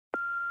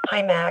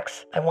Hi,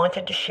 Max. I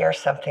wanted to share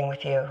something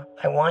with you.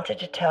 I wanted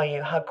to tell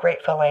you how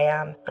grateful I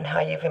am and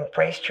how you've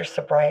embraced your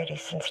sobriety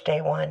since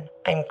day one.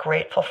 I'm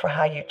grateful for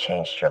how you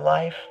changed your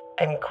life.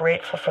 I'm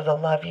grateful for the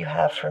love you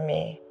have for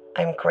me.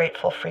 I'm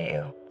grateful for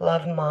you.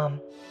 Love, Mom.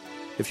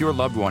 If your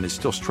loved one is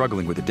still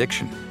struggling with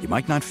addiction, you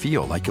might not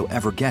feel like you'll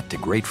ever get to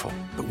grateful,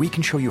 but we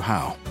can show you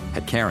how.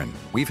 At Caron,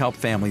 we've helped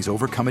families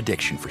overcome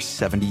addiction for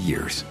 70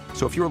 years.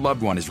 So if your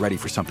loved one is ready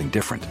for something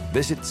different,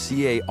 visit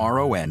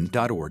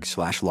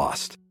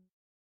caron.org/lost.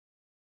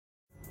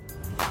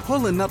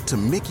 Pulling up to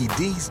Mickey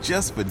D's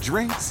just for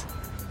drinks?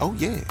 Oh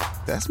yeah,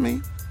 that's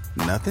me.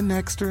 Nothing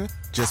extra,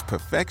 just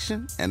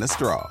perfection and a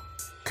straw.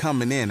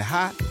 Coming in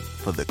hot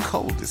for the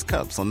coldest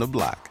cups on the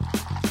block.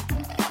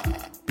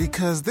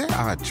 Because there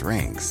are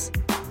drinks.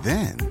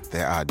 Then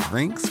there are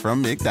drinks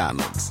from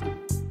McDonald's.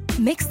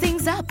 Mix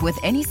things up with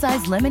any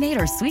size lemonade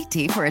or sweet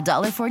tea for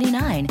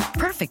 $1.49.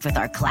 Perfect with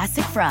our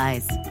classic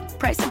fries.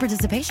 Price and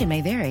participation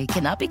may vary.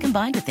 Cannot be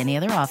combined with any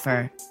other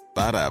offer.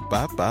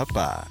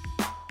 Ba-da-ba-ba-ba.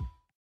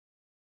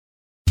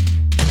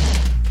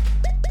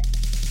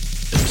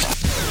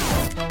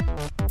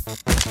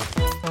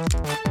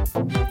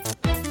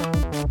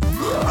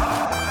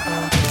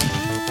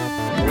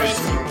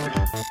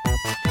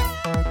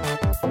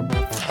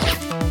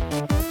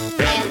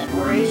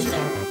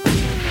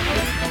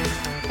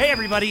 Hey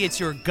everybody, it's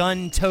your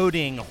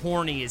gun-toting,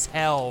 horny as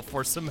hell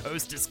for some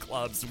Hostess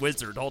Clubs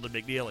wizard, Holden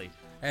McNeely.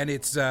 And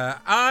it's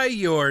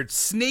your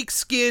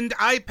snake-skinned,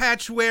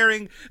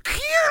 eye-patch-wearing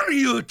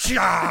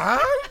Kiryu-chan,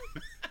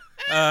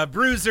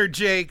 Bruiser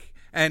Jake,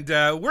 and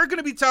we're going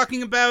to be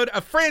talking about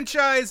a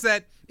franchise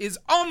that is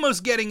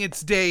almost getting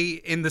its day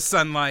in the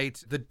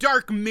sunlight, the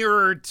dark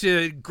mirror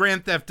to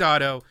Grand Theft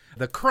Auto,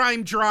 the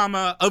crime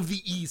drama of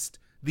the East,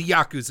 the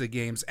Yakuza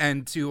games.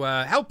 And to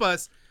help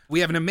us,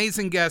 we have an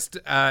amazing guest,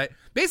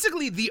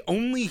 basically the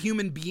only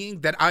human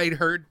being that I'd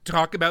heard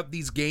talk about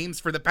these games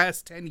for the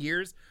past 10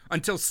 years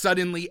until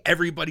suddenly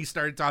everybody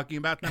started talking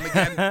about them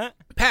again.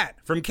 Pat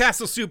from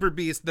Castle Super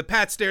Beast, the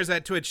Pat Stares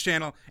at Twitch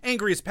channel,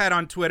 Angriest Pat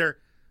on Twitter.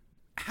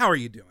 How are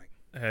you doing?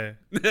 Hey.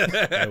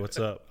 Hey, what's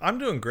up? I'm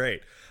doing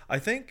great. I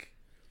think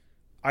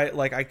I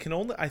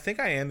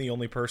am the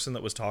only person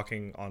that was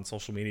talking on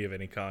social media of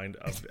any kind,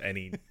 of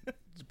any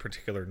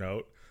particular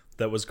note,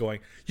 that was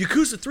going,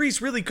 Yakuza 3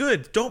 is really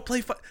good. Don't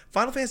play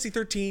Final Fantasy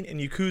 13 and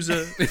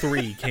Yakuza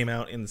 3 came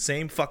out in the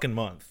same fucking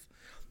month.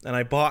 And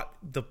I bought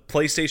the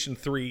PlayStation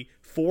 3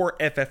 for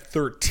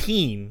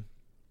FF13,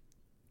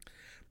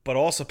 but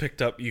also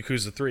picked up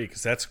Yakuza 3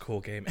 because that's a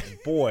cool game. And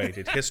boy,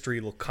 did history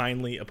look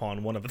kindly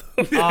upon one of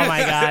those. Oh my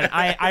god.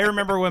 I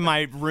remember when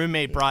my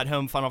roommate brought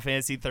home Final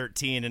Fantasy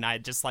 13 and I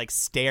just like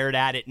stared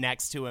at it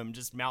next to him,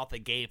 just mouth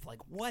agape, like,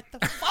 what the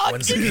fuck?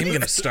 When's the game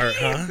gonna start,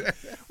 huh?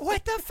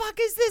 What the fuck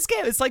is this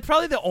game? It's like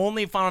probably the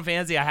only Final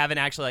Fantasy I haven't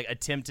actually like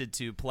attempted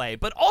to play.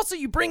 But also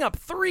you bring up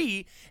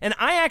 3, and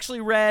I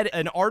actually read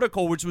an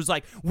article which was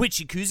like, which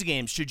Yakuza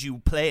games should you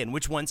play and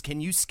which ones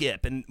can you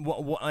skip? And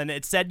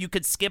it said you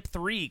could skip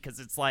 3 because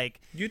it's like,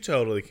 you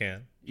totally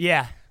can.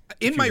 Yeah.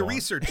 In my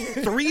research,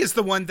 3 is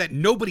the one that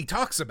nobody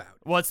talks about.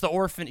 Well, it's the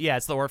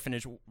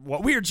orphanage.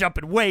 Well, we're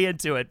jumping way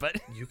into it,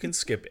 but you can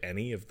skip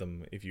any of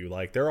them if you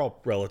like. They're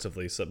all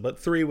relatively simple, but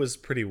 3 was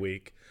pretty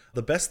weak.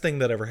 The best thing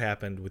that ever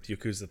happened with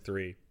Yakuza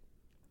 3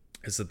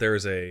 is that there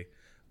is a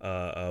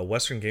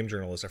Western game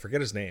journalist, I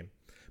forget his name,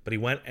 but he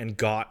went and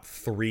got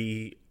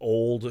 3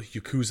 old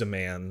Yakuza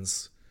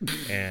mans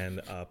and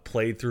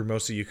played through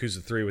most of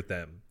Yakuza 3 with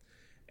them.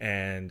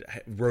 And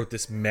wrote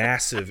this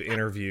massive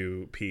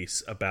interview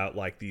piece about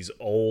like these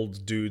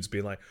old dudes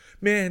being like,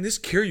 man, this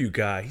Kiryu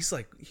guy, he's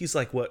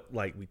like what,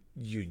 like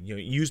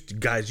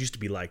guys used to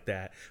be like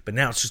that, but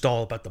now it's just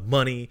all about the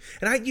money.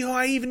 And I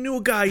even knew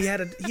a guy, he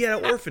had an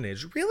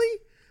orphanage. Really?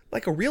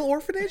 Like a real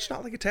orphanage,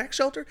 not like a tax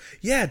shelter?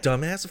 Yeah,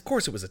 dumbass. Of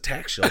course it was a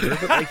tax shelter,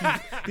 but like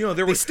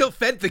they still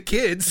fed the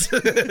kids.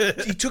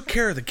 He took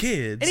care of the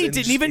kids, and he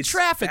didn't even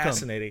traffic them.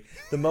 Fascinating.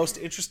 The most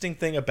interesting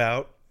thing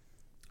about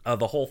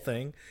the whole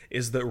thing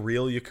is that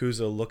real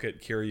Yakuza look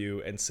at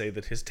Kiryu and say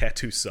that his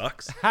tattoo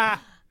sucks.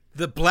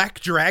 The black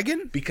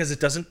dragon? Because it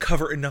doesn't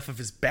cover enough of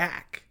his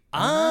back.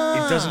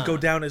 Ah. It doesn't go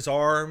down his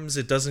arms.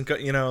 It doesn't go,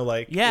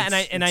 like... Yeah,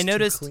 I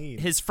noticed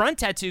his front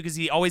tattoo, because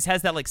he always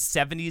has that, like,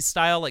 70s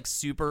style, like,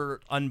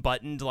 super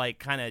unbuttoned, like,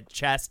 kind of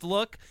chest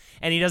look,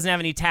 and he doesn't have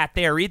any tat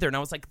there either, and I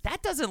was like,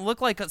 that doesn't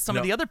look like some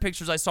of the other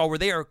pictures I saw where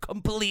they are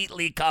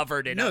completely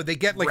covered in they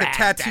get, like, a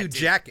tattoo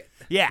jacket.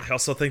 Yeah. I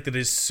also think that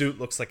his suit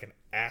looks like an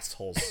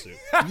asshole suit.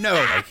 No.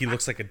 Like, he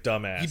looks like a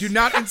dumbass. You do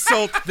not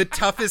insult the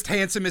toughest,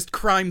 handsomest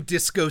crime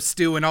disco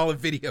stew in all of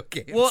video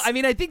games. Well, I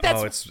mean, I think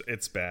that's... Oh,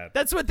 it's bad.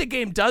 That's what the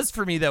game does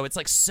for me, though. It's,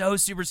 like, so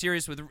super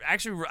serious with,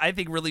 actually, I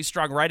think, really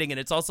strong writing, and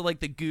it's also,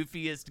 like, the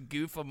goofiest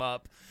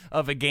goof-em-up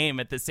of a game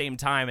at the same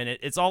time, and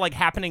it's all, like,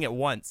 happening at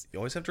once. You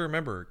always have to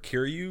remember,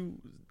 Kiryu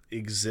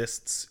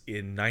exists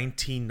in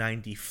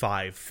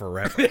 1995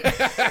 forever.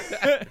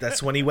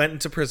 That's when he went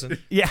into prison.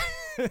 Yeah.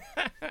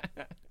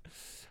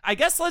 I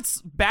guess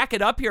let's back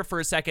it up here for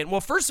a second.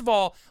 Well, first of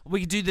all,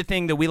 we do the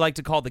thing that we like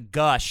to call the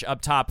gush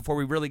up top before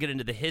we really get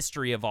into the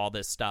history of all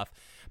this stuff.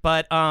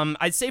 But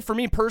I'd say for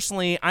me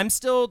personally, I'm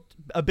still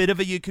a bit of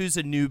a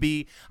Yakuza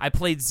newbie. I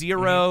played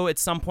Zero at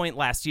some point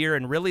last year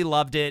and really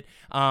loved it.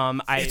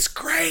 It's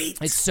great.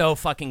 It's so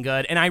fucking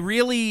good. And I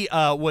really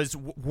was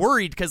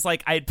worried because,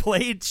 like, I had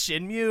played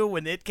Shenmue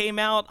when it came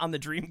out on the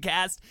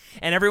Dreamcast,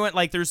 and everyone,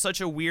 like, there's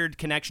such a weird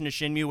connection to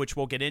Shenmue, which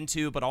we'll get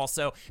into, but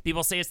also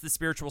people say it's the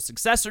spiritual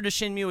successor to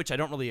Shenmue, which I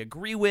don't really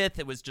agree with.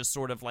 It was just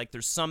sort of like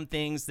there's some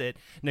things that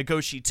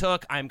Nagoshi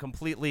took. I'm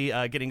completely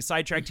getting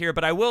sidetracked here,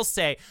 but I will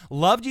say,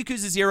 loved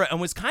Yakuza 0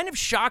 and was kind of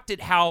shocked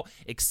at how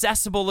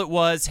accessible it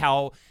was,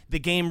 how the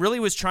game really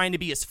was trying to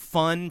be as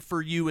fun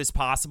for you as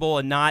possible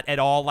and not at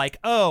all like,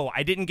 oh,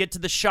 I didn't get to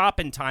the shop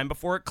in time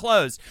before it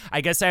closed.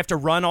 I guess I have to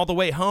run all the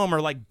way home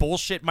or like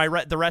bullshit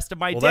the rest of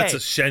my day. Well, that's a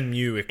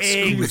Shenmue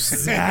exclusive.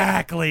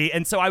 Exactly.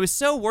 And so I was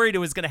so worried it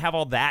was going to have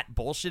all that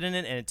bullshit in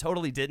it, and it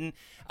totally didn't.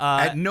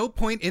 At no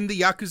point in the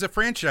Yakuza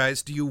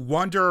franchise do you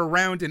wander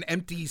around an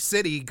empty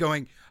city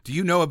going, do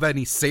you know of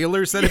any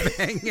sailors that have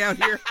been hanging out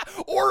here?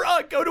 Or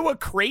go to a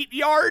crate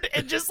yard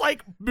and just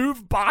like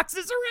move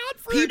boxes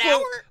around for an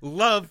hour. People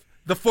love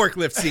the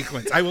forklift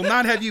sequence. I will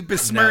not have you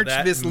besmirch Now,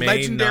 that this may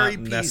legendary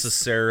not piece.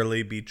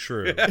 necessarily be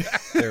true.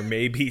 There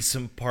may be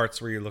some parts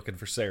where you're looking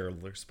for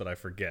sailors, but I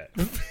forget.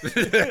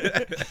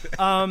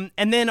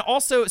 And then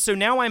also, so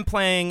now I'm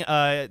playing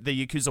the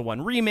Yakuza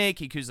 1 remake,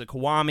 Yakuza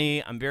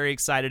Kiwami. I'm very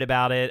excited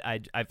about it.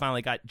 I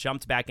finally got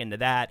jumped back into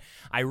that.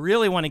 I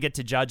really want to get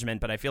to Judgment,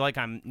 but I feel like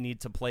I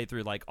need to play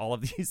through like all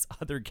of these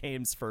other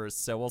games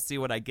first, so we'll see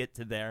what I get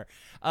to there.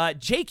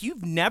 Jake,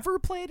 you've never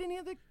played any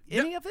of it?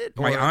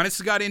 My Or- honest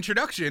to God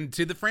introduction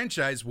to the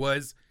franchise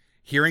was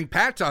hearing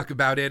Pat talk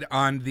about it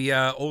on the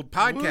old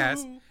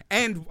podcast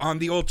and on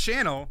the old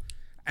channel.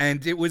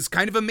 And it was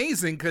kind of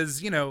amazing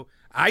because, you know,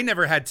 I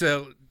never had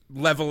to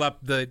level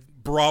up the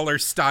brawler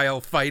style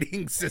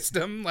fighting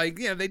system. Like,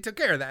 you know, they took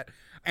care of that.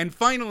 And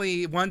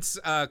finally, once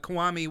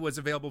Kiwami was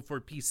available for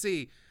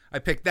PC, I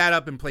picked that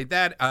up and played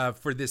that.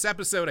 For this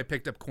episode, I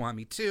picked up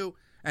Kiwami 2,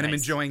 and I'm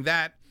enjoying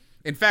that.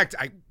 In fact,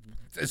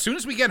 as soon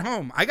as we get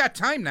home, I got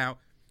time now.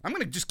 I'm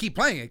going to just keep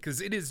playing it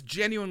because it is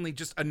genuinely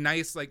just a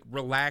nice, like,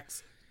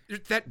 relax.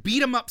 That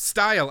beat 'em up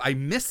style, I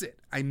miss it.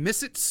 I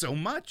miss it so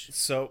much.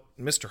 So,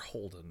 Mr.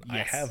 Holden, I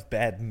Yes. have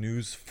bad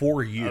news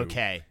for you.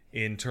 Okay.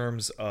 In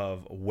terms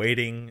of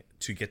waiting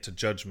to get to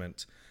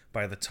Judgment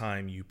by the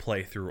time you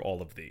play through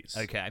all of these.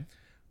 Okay.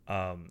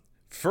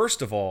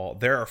 First of all,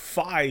 there are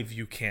 5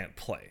 you can't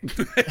play.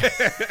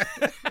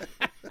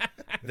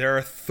 There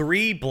are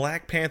 3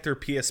 Black Panther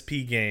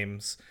PSP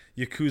games,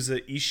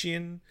 Yakuza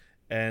Ishin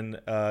and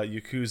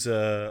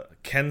Yakuza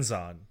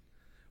Kenzan,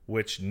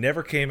 which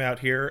never came out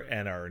here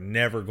and are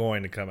never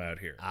going to come out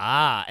here.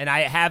 And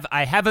I have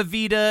a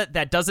Vita.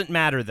 That doesn't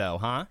matter though,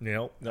 huh?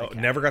 No, Okay.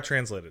 never got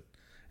translated,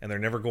 and they're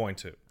never going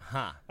to.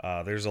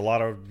 There's a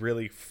lot of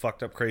really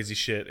fucked up crazy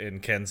shit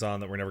in Kenzan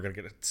that we're never going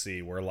to get to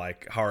see, where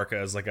like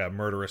Haruka is like a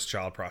murderous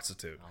child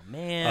prostitute. Oh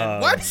man.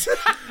 What?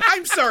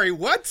 I'm sorry,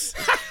 what?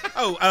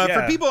 For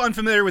Yeah. people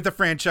unfamiliar with the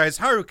franchise,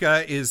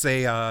 Haruka is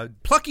a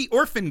plucky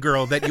orphan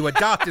girl that you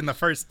adopt in the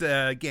first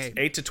game.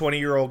 8 to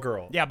 20-year-old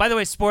girl. Yeah, by the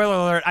way, spoiler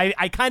alert,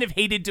 I kind of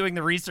hated doing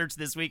the research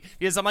this week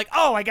because I'm like,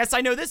 oh, I guess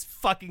I know this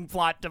fucking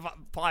plot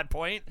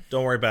point.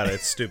 Don't worry about it.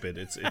 It's stupid.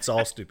 It's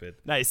all stupid.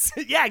 Nice.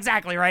 Yeah,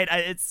 exactly, right?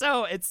 It's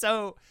so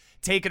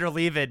take it or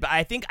leave it. But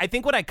I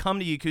think what I come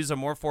to Yakuza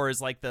more for is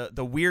like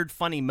the weird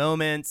funny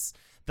moments,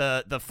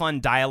 the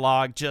fun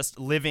dialogue. Just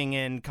living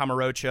in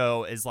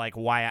Kamurocho is like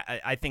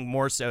why I think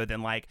more so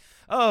than like,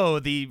 oh,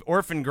 the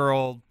orphan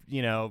girl,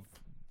 you know,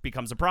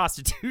 becomes a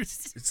prostitute.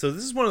 So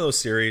this is one of those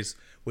series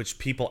which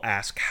people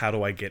ask, how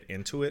do I get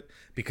into it?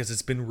 Because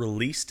it's been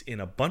released in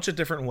a bunch of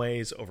different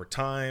ways over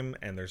time,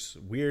 and there's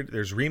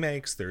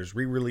remakes, there's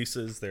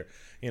re-releases, there,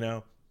 you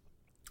know,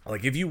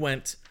 like if you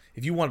wanted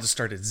to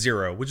start at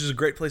 0, which is a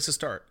great place to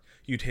start,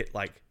 you'd hit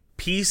like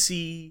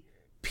PC,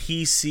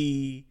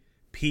 PS3,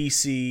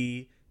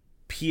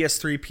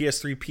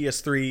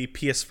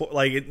 PS4,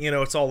 like, you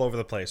know, it's all over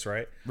the place,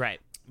 right? Right.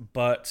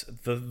 But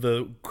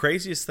the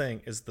craziest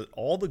thing is that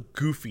all the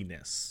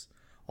goofiness,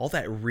 all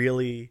that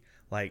really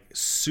like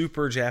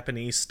super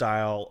Japanese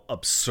style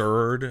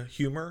absurd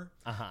humor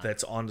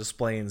that's on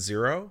display in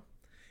 0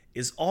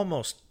 is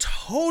almost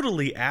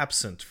totally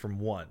absent from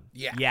 1.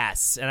 Yeah.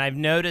 Yes, and I've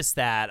noticed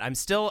that. I'm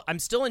still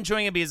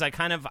enjoying it because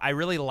I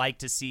really like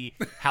to see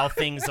how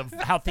things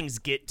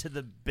get to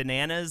the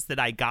bananas that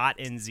I got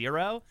in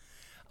 0.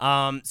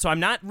 So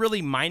I'm not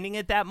really minding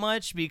it that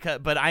much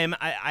but I'm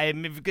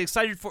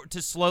excited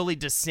to slowly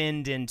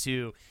descend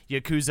into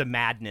Yakuza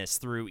madness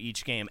through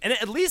each game. And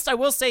at least I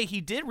will say he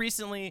did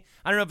recently.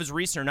 I don't know if it's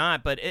recent or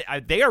not, but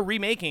they are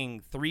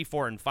remaking 3,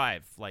 4, and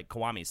 5 like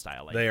Kiwami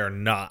style. Like, They are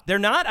not. They're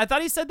not. I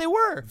thought he said they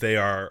were. They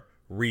are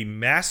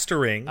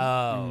remastering.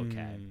 Oh,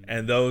 okay.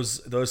 And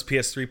those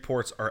PS3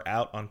 ports are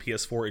out on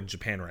PS4 in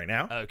Japan right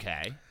now.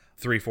 Okay.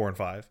 3, 4, and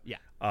 5. Yeah.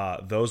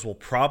 Those will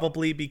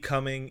probably be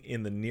coming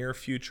in the near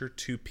future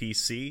to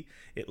PC.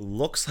 It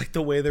looks like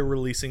the way they're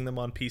releasing them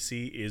on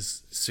PC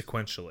is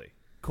sequentially.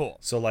 Cool.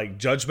 So, like,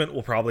 Judgment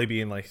will probably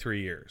be in, like,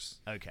 3 years.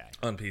 Okay.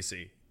 On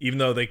PC. even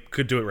though they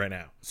could do it right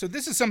now. So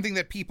this is something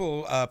that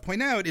people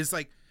point out is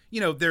like,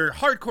 they're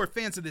hardcore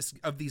fans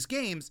of these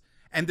games,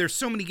 and there's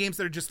so many games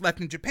that are just left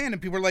in Japan,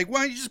 and people are like, why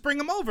don't you just bring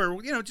them over?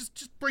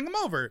 Just bring them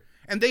over.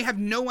 And they have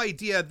no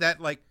idea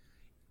that, like,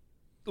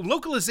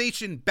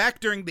 localization back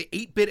during the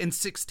 8-bit and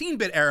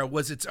 16-bit era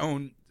was its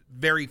own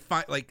very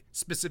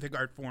specific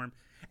art form.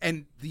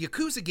 And the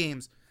Yakuza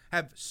games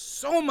have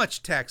so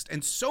much text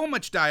and so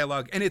much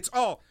dialogue, and it's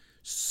all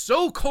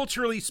so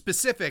culturally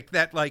specific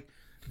that, like,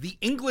 the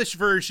English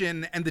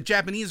version and the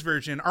Japanese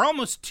version are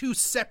almost two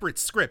separate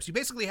scripts. You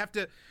basically have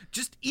to,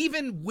 just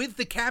even with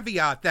the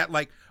caveat that,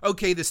 like,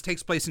 okay, this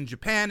takes place in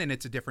Japan and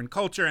it's a different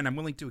culture and I'm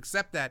willing to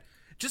accept that,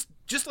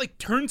 just like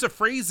turns of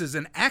phrases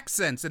and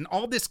accents and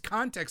all this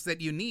context that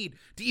you need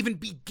to even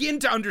begin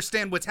to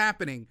understand what's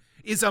happening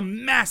is a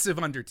massive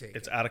undertaking.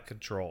 It's out of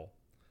control.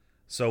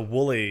 So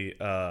Wooly,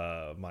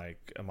 my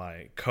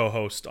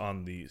co-host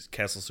on the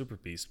Castle Super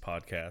Beast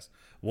podcast,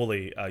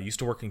 Wooly used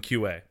to work in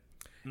QA.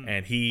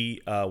 And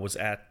he was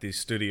at the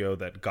studio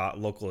that got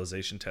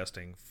localization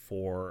testing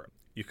for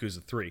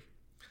Yakuza 3.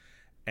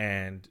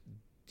 And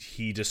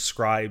he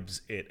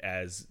describes it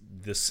as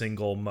the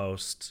single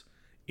most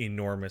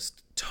enormous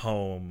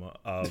tome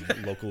of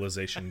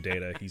localization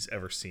data he's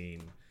ever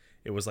seen.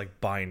 It was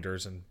like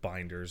binders and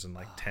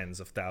like tens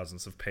of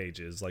thousands of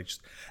pages, like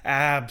just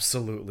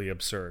absolutely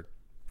absurd.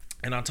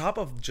 And on top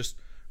of just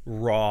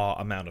raw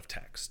amount of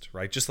text,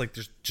 right? Just like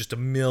there's just a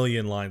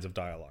million lines of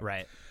dialogue.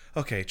 Right.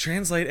 Okay,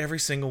 translate every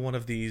single one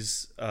of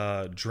these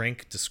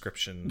drink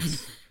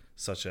descriptions,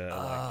 such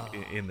a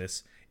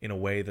in a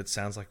way that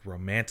sounds like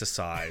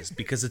romanticized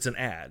because it's an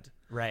ad.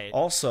 Right.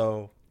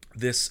 Also,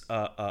 this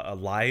a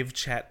live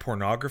chat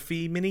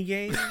pornography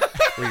minigame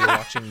where you're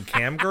watching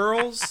cam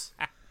girls.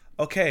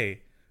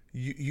 Okay,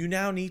 you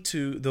now need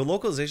to. The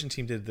localization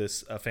team did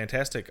this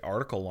fantastic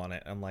article on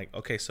it. I'm like,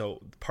 okay,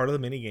 so part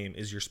of the minigame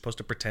is you're supposed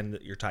to pretend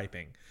that you're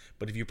typing,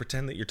 but if you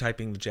pretend that you're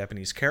typing the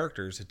Japanese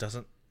characters, it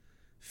doesn't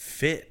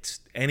fit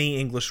any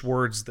English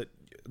words that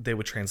they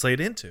would translate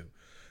into.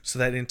 So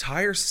that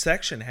entire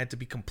section had to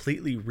be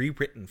completely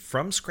rewritten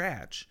from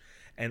scratch,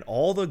 and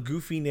all the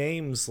goofy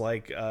names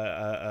like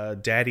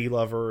Daddy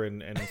Lover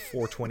and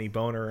 420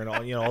 Boner and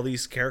all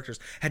these characters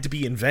had to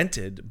be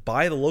invented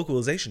by the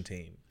localization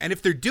team. And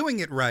if they're doing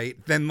it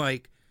right, then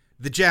like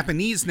the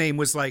Japanese name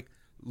was like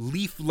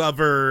Leaf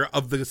Lover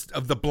of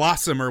the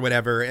Blossom or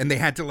whatever, and they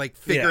had to like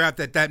figure out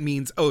that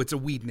means, oh, it's a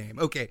weed name.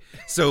 Okay,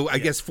 so I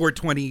guess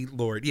 420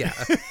 Lord. Yeah.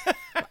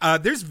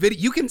 There's video.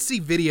 You can see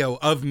video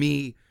of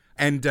me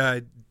and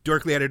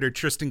Dorkly editor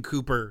Tristan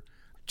Cooper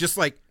just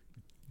like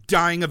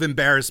dying of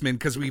embarrassment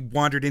because we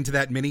wandered into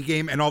that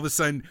minigame, and all of a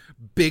sudden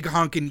big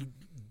honking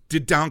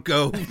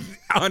Dodonko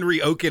Henri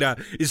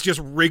Okita is just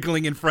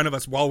wriggling in front of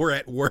us while we're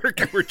at work,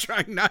 and we're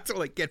trying not to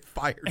like get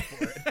fired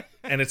for it.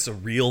 And it's a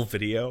real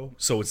video,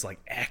 so it's like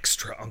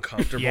extra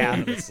uncomfortable. Yeah.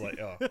 And it's like,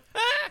 oh.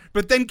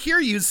 But then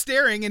Kiryu's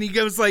staring, and he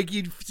goes like,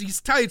 he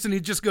types, and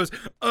he just goes,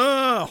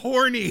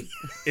 horny.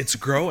 It's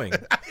growing.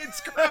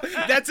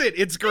 That's it.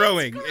 It's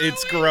growing.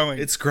 It's growing.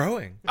 It's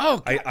growing. Oh,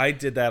 God. I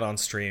did that on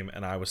stream,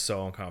 and I was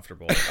so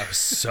uncomfortable. I was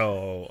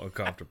so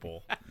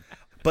uncomfortable.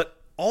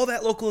 But all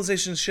that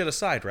localization shit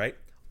aside, right?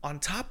 On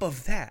top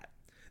of that,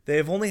 they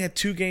have only had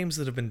 2 games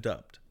that have been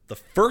dubbed. The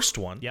first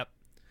one. Yep.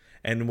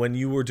 And when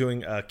you were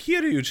doing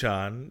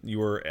Kiryu-chan, you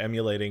were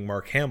emulating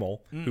Mark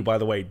Hamill, who, by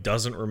the way,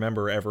 doesn't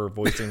remember ever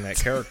voicing that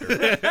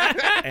character.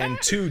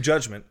 And 2,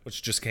 Judgment,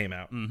 which just came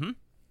out. Mm-hmm.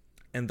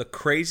 And the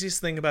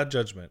craziest thing about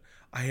Judgment,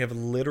 I have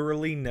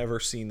literally never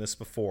seen this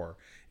before.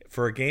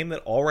 For a game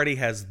that already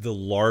has the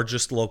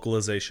largest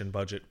localization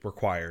budget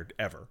required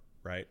ever,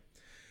 right?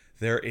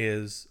 There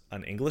is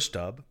an English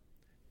dub,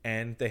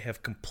 and they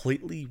have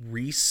completely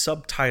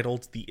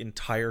re-subtitled the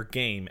entire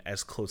game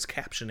as closed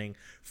captioning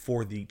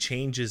for the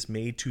changes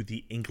made to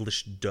the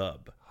English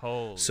dub.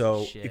 Holy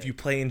so shit. If you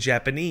play in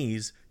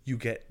Japanese, you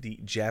get the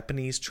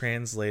Japanese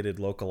translated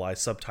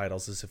localized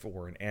subtitles as if it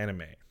were an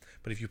anime.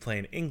 But if you play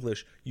in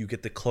English, you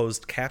get the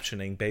closed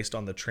captioning based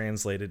on the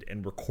translated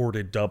and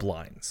recorded dub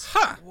lines.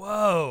 Huh.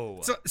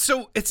 Whoa.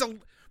 So it's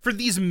for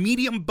these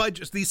medium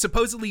budgets, these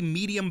supposedly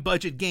medium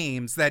budget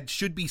games that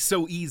should be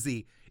so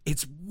easy,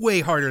 it's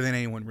way harder than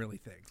anyone really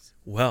thinks.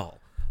 Well,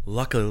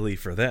 luckily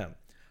for them,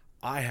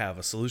 I have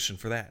a solution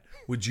for that.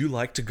 Would you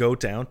like to go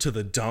down to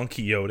the Don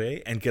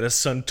Quixote and get a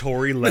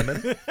Suntory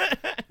lemon?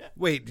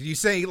 Wait, did you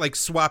say like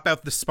swap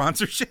out the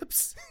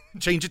sponsorships?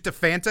 Change it to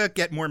Fanta,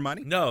 get more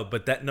money? No,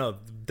 but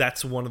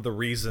that's one of the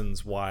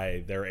reasons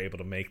why they're able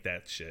to make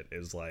that shit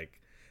is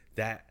like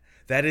that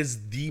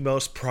is the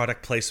most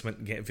product placement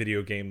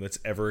video game that's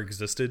ever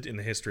existed in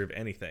the history of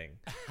anything.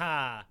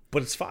 But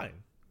it's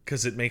fine.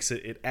 Because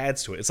it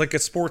adds to it. It's like a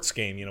sports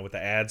game, with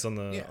the ads on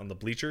the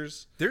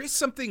bleachers. There is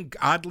something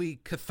oddly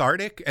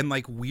cathartic and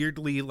like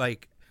weirdly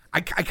like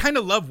I kind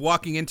of love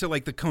walking into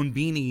like the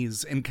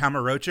Konbinis in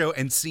Kamurocho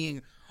and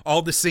seeing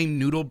all the same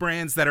noodle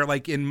brands that are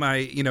like in my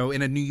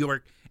in a New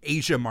York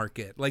Asia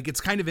market. Like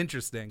it's kind of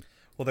interesting.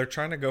 Well, they're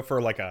trying to go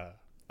for like a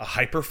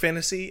hyper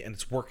fantasy, and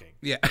it's working.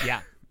 Yeah.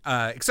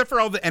 Yeah. Except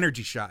for all the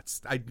energy shots.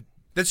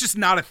 That's just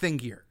not a thing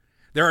here.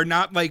 There are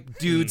not like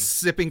dudes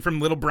sipping from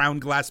little brown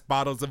glass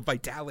bottles of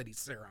vitality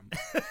serum.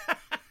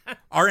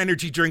 Our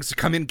energy drinks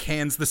come in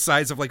cans the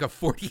size of like a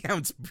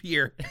 40-ounce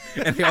beer,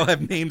 and they all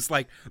have names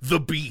like The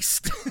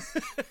Beast.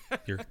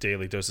 Your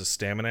daily dose of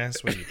stamina.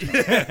 What are you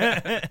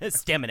talking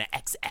Stamina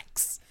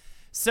XX.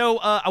 So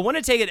I want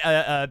to take it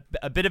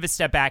a bit of a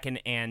step back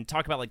and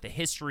talk about like the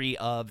history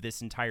of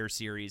this entire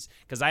series,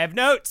 because I have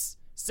notes.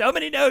 So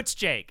many notes,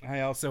 Jake.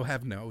 I also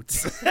have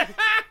notes.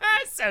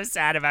 So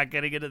sad about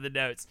getting into the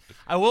notes.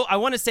 I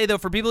want to say, though,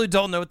 for people who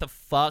don't know what the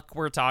fuck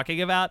we're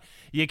talking about,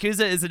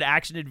 Yakuza is an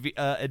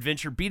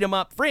action-adventure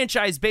beat-em-up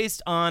franchise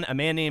based on a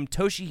man named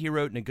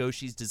Toshihiro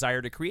Nagoshi's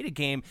desire to create a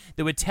game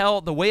that would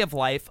tell the way of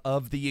life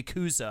of the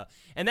Yakuza.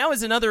 And that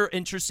was another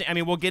interesting... I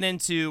mean, we'll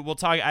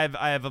talk...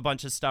 I have a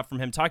bunch of stuff from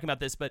him talking about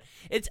this, but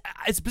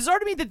it's bizarre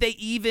to me that they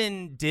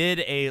even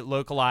did a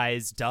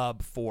localized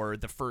dub for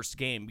the first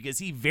game, because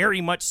he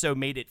very much so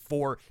made it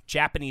for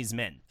Japanese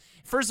men.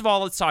 First of all,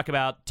 let's talk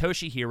about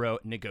Toshihiro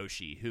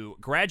Nagoshi, who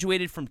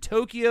graduated from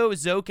Tokyo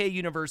Zoke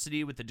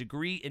University with a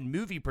degree in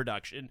movie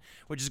production,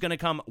 which is going to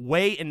come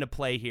way into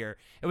play here.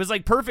 It was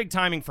like perfect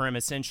timing for him,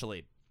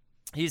 essentially.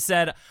 He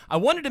said, I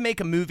wanted to make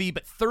a movie,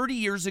 but 30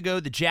 years ago,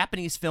 the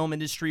Japanese film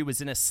industry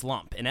was in a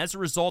slump, and as a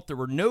result, there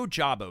were no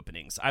job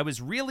openings. I was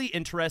really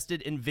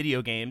interested in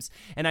video games,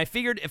 and I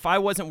figured if I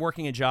wasn't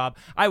working a job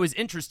I was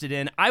interested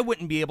in, I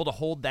wouldn't be able to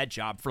hold that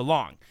job for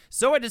long.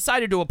 So I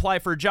decided to apply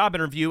for a job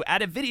interview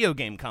at a video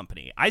game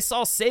company. I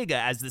saw Sega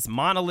as this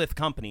monolith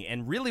company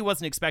and really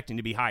wasn't expecting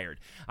to be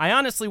hired. I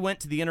honestly went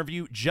to the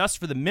interview just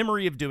for the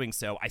memory of doing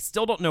so. I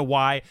still don't know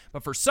why,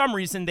 but for some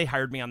reason, they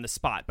hired me on the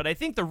spot. But I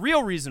think the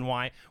real reason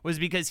why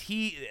was because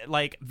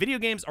video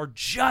games are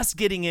just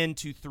getting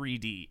into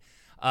 3D,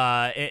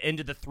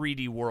 into the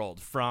 3D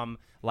world from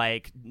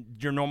like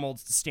your normal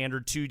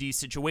standard 2D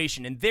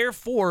situation, and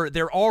therefore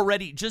they're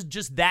already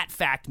just that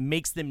fact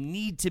makes them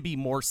need to be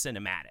more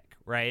cinematic,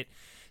 right?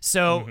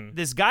 So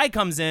this guy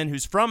comes in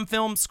who's from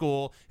film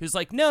school, who's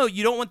like, no,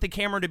 you don't want the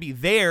camera to be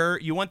there,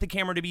 you want the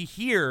camera to be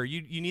here,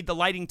 you need the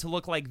lighting to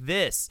look like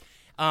this.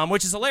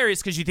 Which is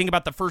hilarious because you think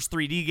about the first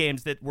 3D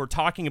games that we're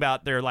talking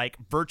about, they're like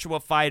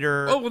Virtua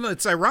Fighter. Oh, well, no,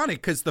 it's ironic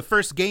because the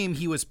first game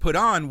he was put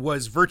on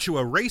was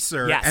Virtua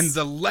Racer, yes. And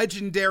the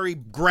legendary,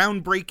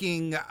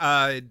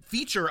 groundbreaking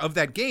feature of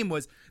that game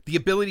was the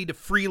ability to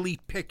freely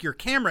pick your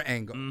camera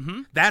angle.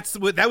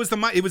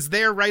 It was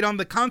there right on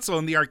the console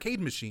in the arcade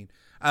machine.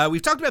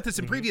 We've talked about this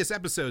in previous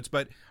episodes,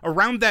 but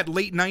around that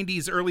late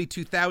 90s, early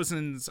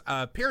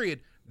 2000s period,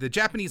 the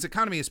Japanese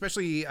economy,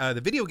 especially the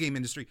video game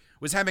industry,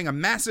 was having a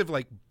massive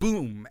like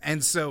boom.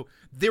 And so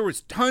there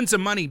was tons of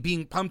money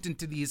being pumped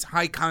into these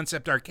high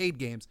concept arcade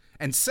games.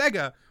 And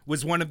Sega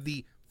was one of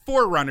the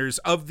forerunners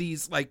of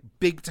these like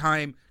big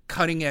time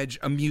cutting edge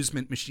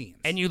amusement machines.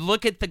 And you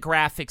look at the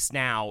graphics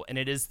now, and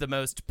it is the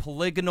most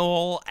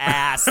polygonal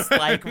ass,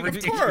 like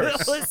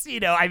ridiculous,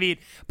 I mean,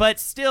 but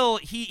still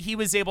he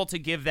was able to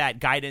give that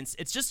guidance.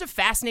 It's just a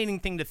fascinating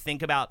thing to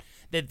think about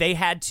that they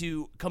had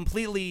to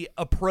completely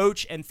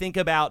approach and think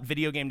about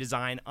video game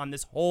design on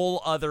this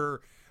whole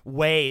other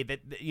way that,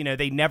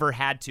 they never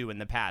had to in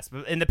the past.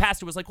 But in the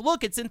past, it was like,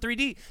 look, it's in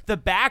 3D. The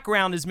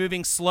background is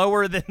moving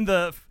slower than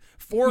the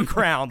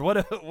foreground.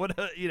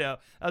 That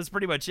was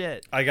pretty much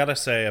it. I gotta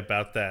say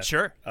about that.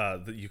 Sure.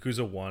 The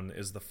Yakuza 1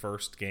 is the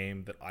first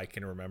game that I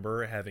can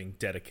remember having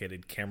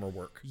dedicated camera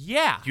work.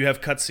 Yeah. You have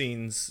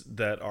cutscenes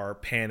that are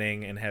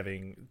panning and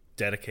having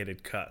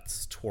dedicated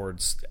cuts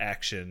towards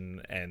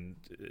action and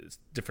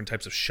different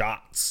types of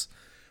shots,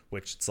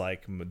 which it's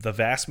like the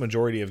vast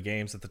majority of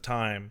games at the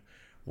time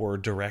were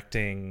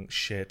directing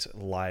shit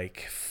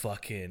like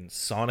fucking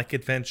Sonic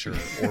Adventure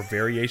or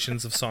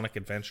variations of Sonic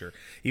Adventure.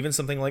 Even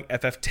something like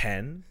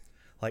FF10,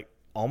 like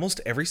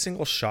almost every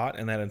single shot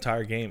in that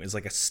entire game is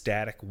like a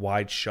static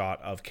wide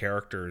shot of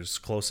characters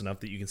close enough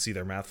that you can see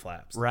their mouth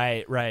flaps.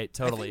 Right,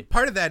 totally. I think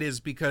part of that is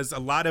because a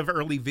lot of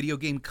early video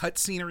game cut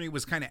scenery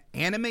was kind of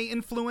anime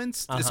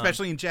influenced,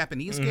 especially in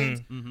Japanese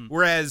games,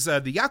 whereas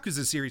the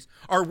Yakuza series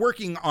are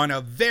working on a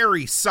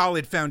very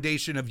solid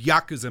foundation of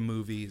Yakuza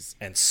movies.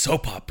 And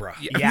soap opera.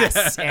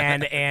 Yes,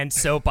 and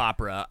soap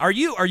opera. Are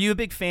you a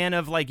big fan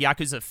of like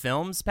Yakuza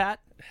films,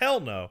 Pat?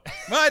 Hell no.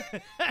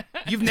 What?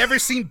 You've never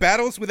seen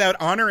Battles Without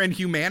Honor and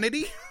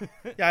Humanity?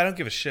 Yeah, I don't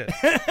give a shit.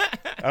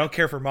 I don't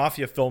care for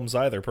mafia films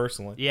either,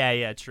 personally.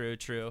 Yeah,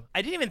 true.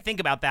 I didn't even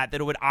think about that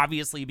it would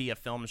obviously be a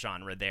film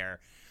genre there.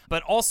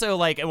 But also,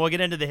 like, and we'll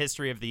get into the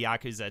history of the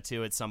Yakuza,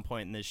 too, at some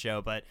point in this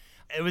show, but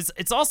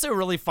it's also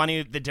really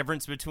funny, the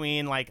difference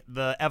between, like,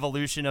 the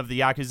evolution of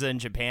the Yakuza in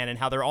Japan and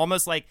how they're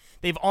almost, like,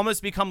 they've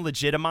almost become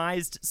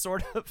legitimized,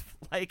 sort of,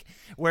 like,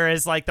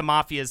 whereas, like, the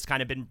Mafia has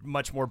kind of been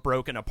much more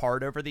broken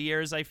apart over the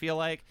years, I feel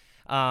like,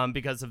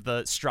 because of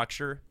the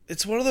structure.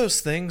 It's one of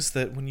those things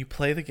that when you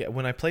play the game,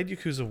 when I played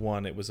Yakuza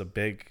 1, it was a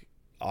big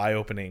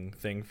eye-opening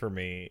thing for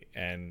me,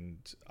 and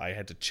I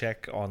had to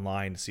check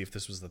online to see if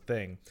this was the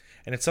thing.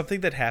 And it's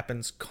something that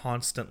happens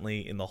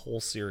constantly in the whole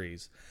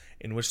series,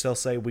 in which they'll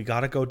say, we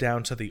got to go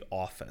down to the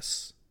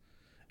office.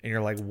 And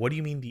you're like, what do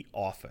you mean the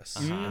office?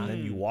 And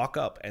then you walk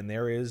up, and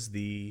there is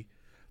the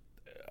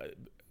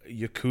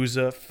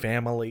Yakuza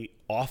family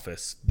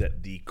office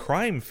that the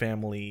crime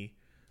family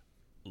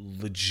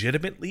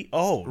legitimately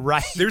owns.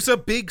 Right. There's a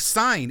big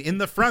sign in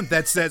the front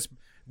that says,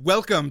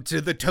 "Welcome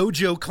to the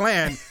Tojo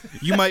clan.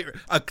 You might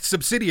a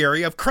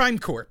subsidiary of Crime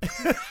Corp."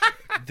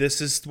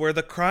 This is where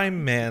the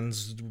crime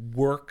mans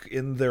work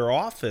in their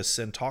office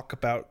and talk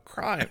about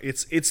crime.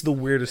 It's the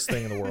weirdest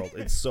thing in the world.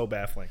 It's so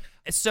baffling.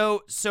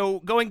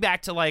 So going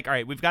back to like, all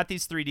right, we've got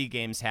these 3D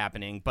games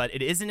happening, but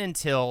it isn't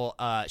until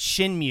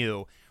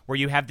Shenmue where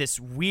you have this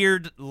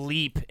weird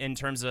leap in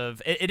terms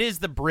of it is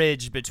the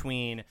bridge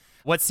between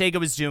what Sega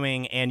was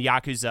doing and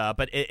Yakuza,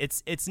 but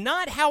it's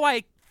not how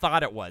I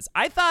thought it was.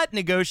 I thought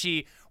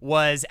Nagoshi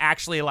was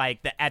actually like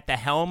at the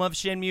helm of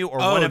Shenmue or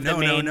one of the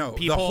main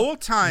people. The whole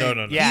time,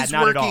 No. Yeah, he's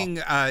not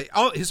working.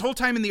 His whole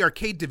time in the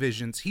arcade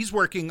divisions, he's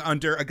working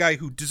under a guy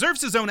who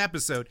deserves his own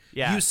episode,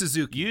 Yu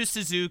Suzuki. Yu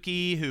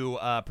Suzuki, who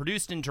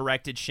produced and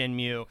directed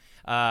Shenmue,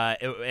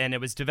 and it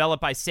was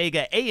developed by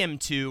Sega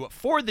AM2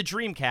 for the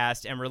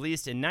Dreamcast and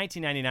released in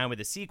 1999 with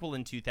a sequel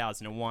in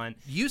 2001.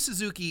 Yu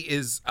Suzuki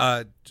is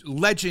a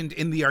legend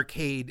in the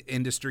arcade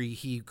industry.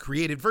 He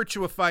created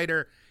Virtua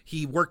Fighter.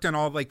 He worked on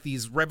all like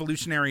these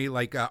revolutionary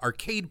like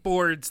arcade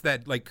boards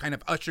that like kind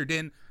of ushered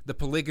in the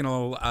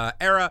polygonal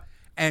era,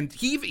 and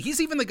he's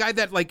even the guy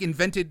that like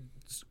invented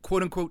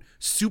quote unquote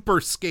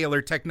super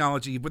scalar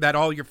technology that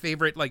all your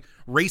favorite like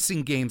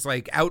racing games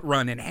like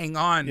Outrun and Hang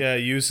On. Yeah,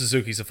 Yu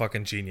Suzuki's a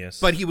fucking genius.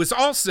 But he was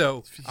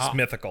also He's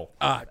mythical.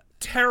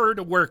 terror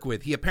to work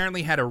with. He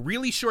apparently had a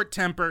really short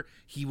temper.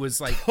 He was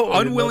like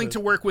unwilling to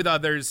work with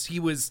others. He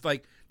was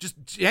like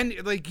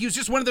he was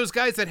just one of those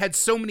guys that had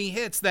so many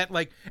hits that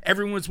like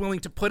everyone was willing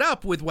to put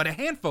up with what a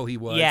handful he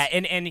was. Yeah,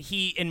 and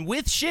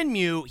with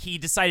Shenmue, he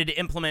decided to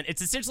implement.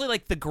 It's essentially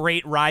like the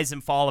great rise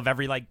and fall of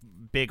every like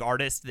big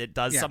artist that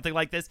does something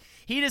like this.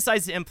 He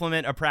decides to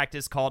implement a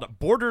practice called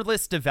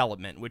borderless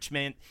development, which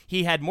meant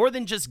he had more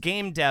than just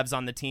game devs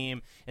on the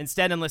team,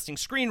 instead enlisting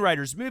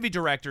screenwriters, movie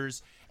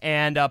directors,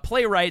 and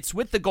playwrights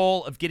with the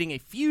goal of getting a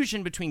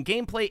fusion between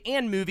gameplay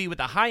and movie with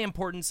a high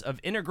importance of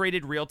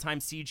integrated real-time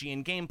CG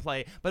and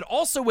gameplay, but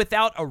also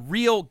without a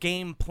real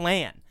game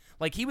plan.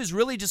 Like, he was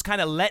really just kind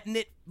of letting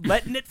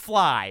it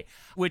fly,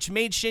 which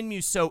made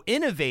Shenmue so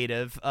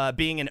innovative,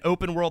 being an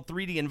open-world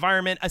 3D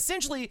environment.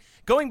 Essentially,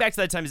 going back to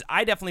that time, is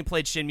I definitely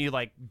played Shenmue,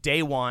 like,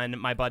 day one.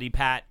 My buddy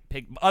Pat,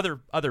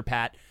 other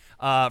Pat,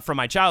 from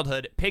my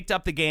childhood, picked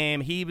up the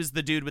game. He was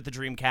the dude with the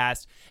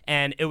Dreamcast,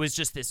 and it was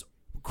just this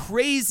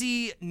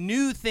crazy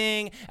new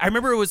thing. I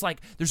remember it was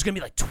like, there's gonna be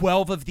like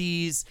 12 of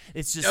these.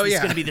 It's just it's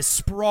gonna be this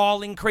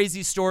sprawling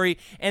crazy story.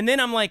 And then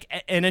I'm like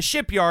in a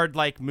shipyard,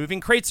 like moving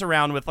crates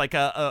around with like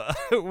a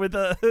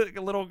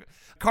little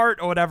cart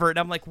or whatever, and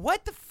I'm like,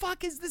 what the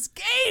fuck is this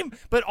game?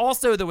 But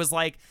also there was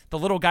like the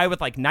little guy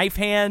with like knife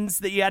hands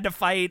that you had to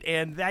fight,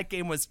 and that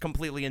game was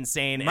completely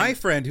insane. My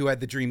friend who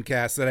had the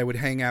Dreamcast that I would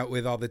hang out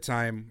with all the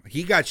time,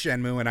 he got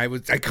Shenmue, and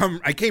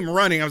I came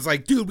running. I was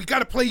like, dude, we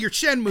gotta play your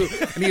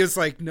Shenmue. And he was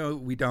like, no,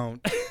 we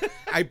don't.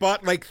 I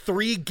bought like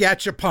 3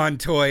 Gachapon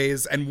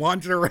toys and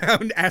wandered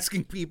around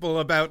asking people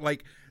about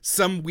like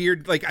some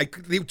weird, like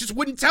they just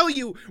wouldn't tell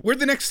you where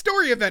the next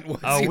story event was.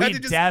 Oh, you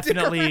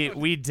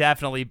we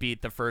definitely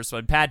beat the first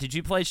one. Pat, did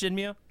you play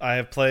Shenmue? I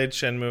have played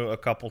Shenmue a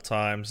couple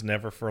times,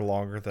 never for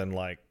longer than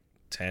like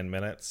 10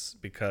 minutes,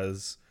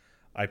 because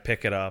I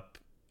pick it up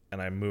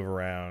and I move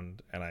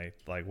around and I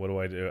like, what do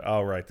I do?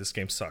 Oh, right, this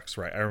game sucks.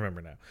 Right, I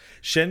remember now.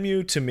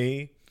 Shenmue to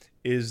me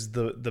is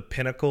the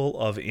pinnacle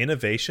of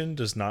innovation,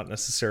 does not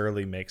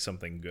necessarily make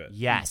something good.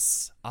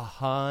 Yes,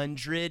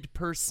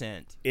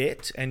 100%.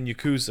 It and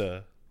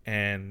Yakuza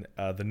and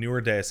the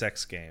newer Deus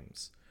Ex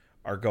games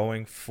are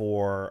going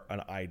for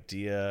an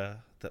idea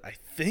that I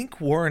think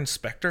Warren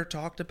Spector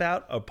talked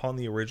about upon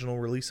the original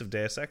release of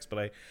Deus Ex,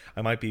 but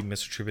I might be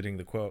misattributing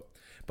the quote.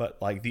 But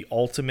like the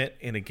ultimate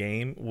in a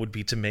game would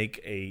be to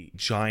make a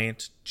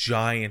giant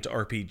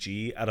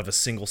RPG out of a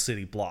single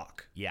city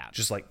block. Yeah.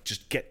 Just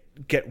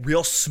get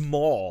real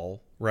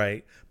small,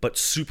 right? But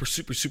super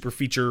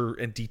feature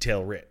and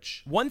detail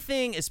rich. One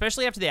thing,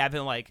 especially after the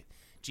advent of like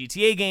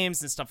GTA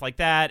games and stuff like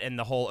that, and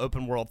the whole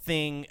open world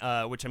thing,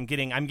 which I'm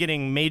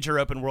getting major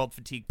open world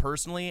fatigue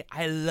personally.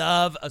 I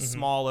love a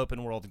small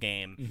open world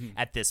game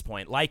at this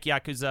point, like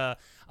Yakuza.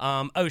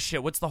 Oh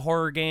shit, what's the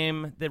horror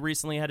game that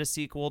recently had a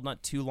sequel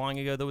not too long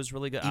ago that was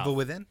really good? Evil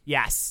Within?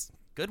 Yes.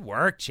 Good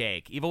work,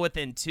 Jake. Evil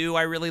Within 2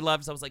 I really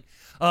loved. So I was like,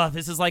 oh,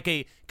 this is like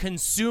a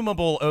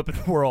consumable open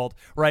world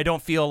where I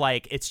don't feel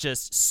like it's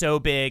just so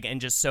big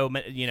and just so,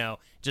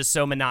 just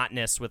so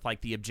monotonous with like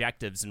the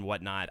objectives and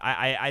whatnot.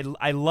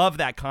 I love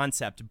that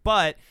concept,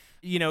 but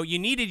you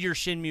needed your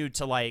Shenmue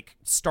to like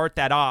start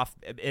that off,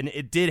 and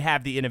it did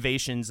have the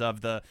innovations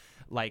of the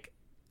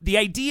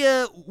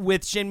idea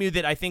with Shenmue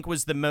that I think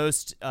was the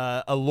most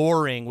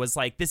alluring was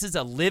like, this is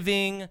a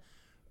living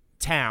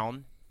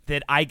town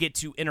that I get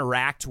to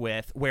interact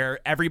with, where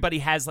everybody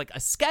has like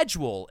a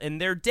schedule in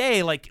their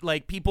day,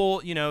 like people,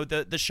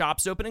 the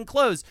shops open and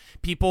close,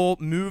 people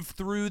move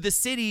through the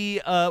city,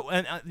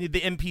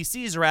 the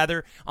NPCs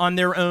rather, on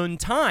their own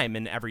time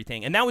and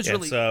everything, and that was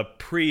really it's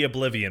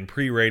pre-Oblivion,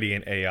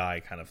 pre-Radiant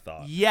AI kind of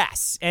thought.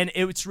 Yes, and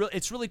it's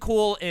really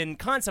cool in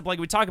concept, like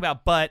we talk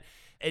about, but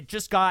it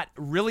just got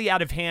really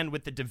out of hand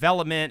with the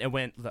development. It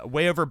went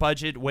way over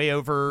budget, way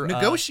over...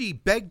 Nagoshi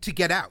begged to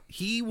get out.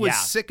 He was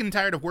sick and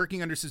tired of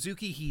working under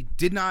Suzuki. He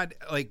did not,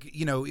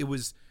 it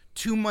was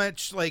too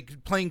much,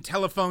 playing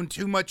telephone,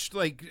 too much,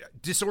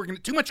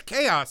 too much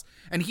chaos.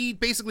 And he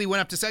basically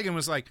went up to Sega and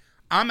was like,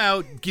 I'm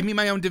out. Give me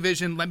my own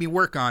division. Let me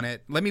work on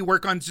it. Let me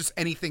work on just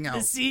anything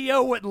else. The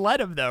CEO wouldn't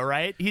let him, though,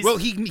 right? Well,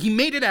 he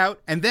made it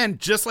out, and then,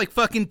 just like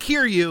fucking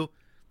Kiryu,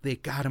 they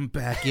got him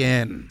back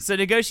in. So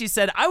Nagoshi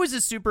said, I was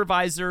a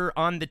supervisor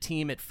on the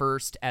team at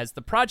first. As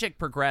the project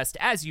progressed,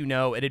 as you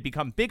know, it had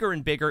become bigger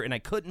and bigger, and I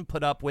couldn't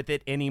put up with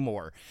it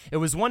anymore. It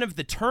was one of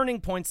the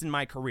turning points in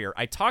my career.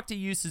 I talked to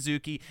Yu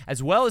Suzuki,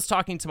 as well as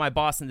talking to my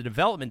boss in the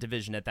development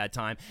division at that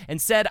time,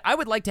 and said I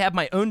would like to have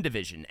my own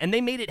division, and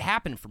they made it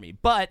happen for me.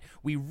 But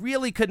we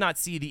really could not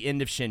see the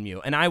end of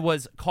Shenmue, and I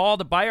was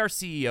called by our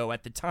CEO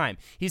at the time.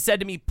 He said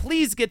to me,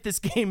 please get this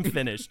game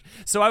finished.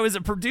 So I was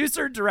a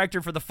producer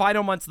director for the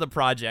final months of the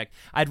project.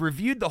 I'd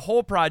reviewed the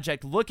whole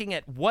project, looking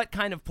at what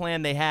kind of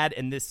plan they had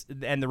and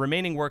the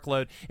remaining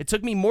workload. It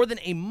took me more than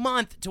a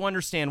month to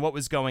understand what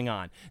was going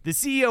on. The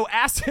CEO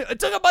asked, it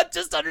took a month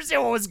just to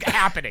understand what was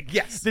happening.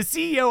 Yes. The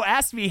CEO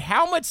asked me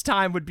how much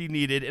time would be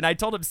needed, and I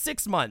told him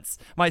 6 months.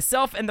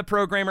 Myself and the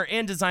programmer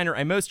and designer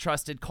I most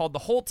trusted called the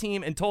whole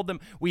team and told them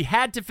we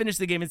had to finish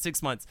the game in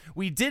 6 months.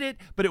 We did it,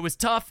 but it was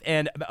tough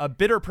and a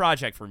bitter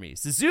project for me.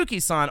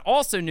 Suzuki-san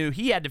also knew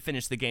he had to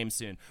finish the game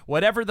soon,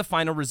 whatever the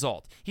final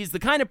result. He's the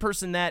kind of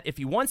person that, if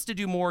he wants to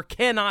do more,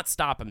 cannot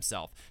stop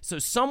himself. So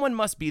someone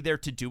must be there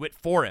to do it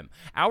for him.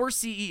 Our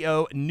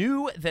CEO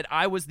knew that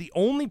I was the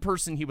only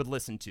person he would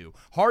listen to.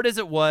 Hard as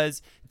it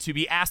was to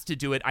be asked to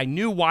do it, I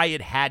knew why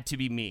it had to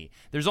be me.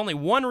 There's only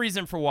one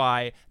reason for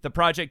why the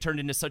project turned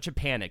into such a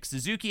panic.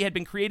 Suzuki had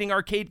been creating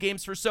arcade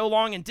games for so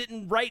long and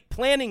didn't write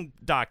planning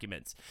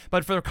documents.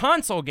 But for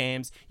console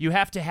games, you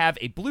have to have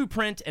a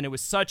blueprint, and it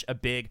was such a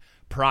big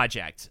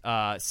project.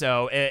 But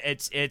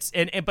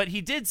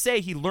he did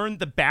say he learned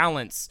the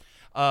balance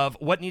of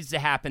what needs to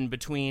happen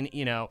between,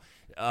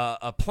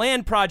 a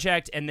planned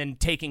project and then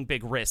taking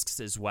big risks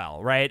as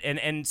well, right?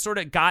 And sort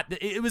of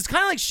it was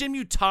kind of like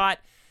Shenmue taught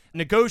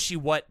Nagoshi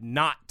what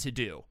not to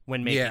do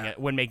when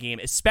making a game,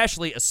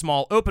 especially a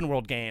small open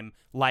world game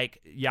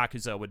like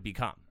Yakuza would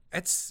become.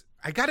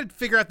 I gotta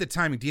figure out the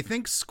timing. Do you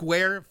think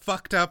Square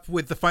fucked up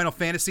with the Final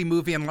Fantasy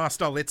movie and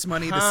lost all its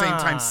money the same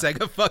time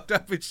Sega fucked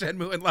up with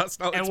Shenmue and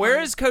lost all its money? And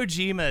where is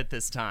Kojima at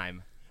this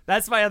time?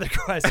 That's my other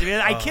question.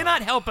 I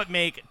cannot help but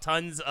make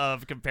tons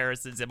of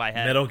comparisons in my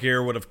head. Metal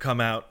Gear would have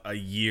come out a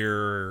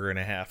year and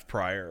a half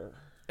prior.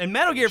 And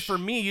Metal Gear, for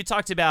me, you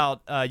talked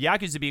about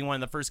Yakuza being one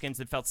of the first games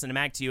that felt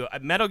cinematic to you.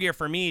 Metal Gear,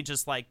 for me,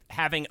 just like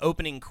having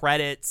opening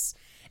credits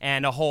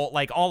and a whole,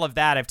 all of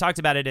that. I've talked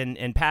about it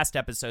in past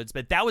episodes,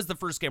 but that was the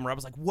first game where I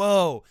was like,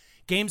 whoa,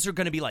 games are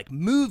going to be like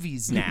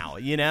movies now,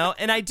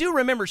 And I do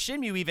remember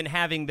Shenmue even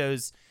having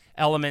those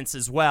elements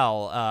as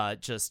well,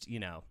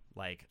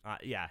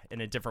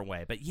 in a different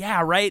way. But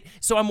yeah, right?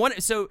 So I'm wondering,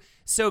 so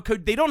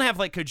they don't have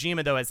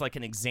Kojima though as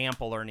an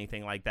example or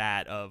anything like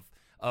that of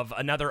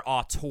another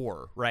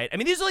auteur, right? I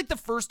mean, these are the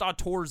first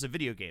auteurs of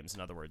video games, in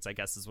other words, I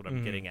guess is what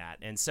I'm getting at.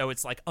 And so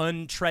it's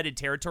untreaded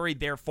territory,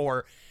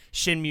 therefore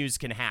Shenmues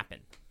can happen.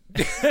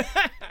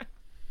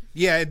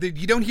 Yeah,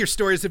 you don't hear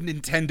stories of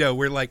Nintendo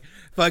where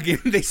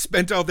fucking they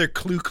spent all their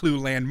Clue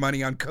Land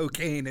money on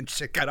cocaine and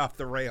shit got off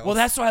the rails. Well,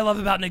 that's what I love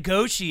about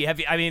Nagoshi.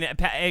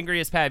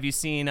 Angriest Pat, have you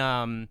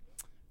seen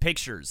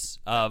pictures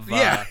of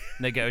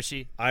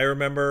Nagoshi? I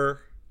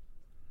remember,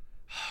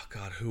 oh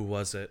God, who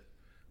was it?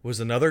 It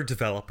was another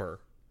developer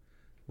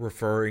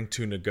referring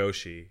to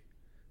Nagoshi,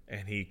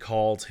 and he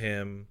called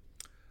him,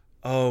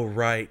 oh,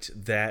 right,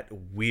 that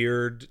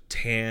weird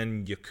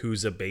tan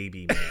Yakuza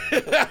baby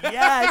man.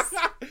 Yes.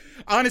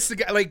 Honestly,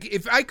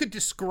 if I could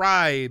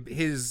describe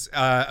his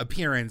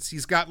appearance,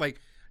 he's got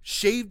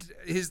shaved,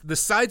 the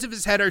sides of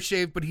his head are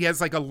shaved, but he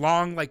has a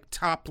long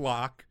top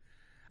lock.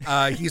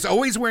 He's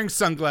always wearing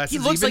sunglasses. He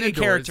looks even like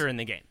indoors. a character in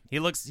the game. He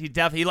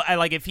definitely,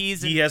 if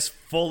he's... He has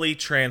fully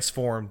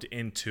transformed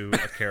into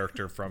a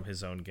character from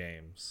his own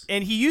games.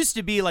 And he used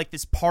to be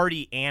this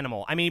party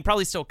animal. I mean, he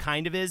probably still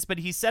kind of is, but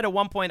he said at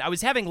one point, I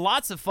was having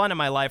lots of fun in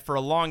my life for a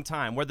long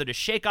time, whether to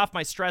shake off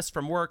my stress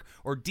from work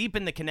or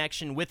deepen the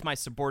connection with my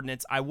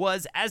subordinates. I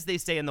was, as they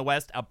say in the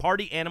West, a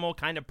party animal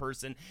kind of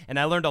person, and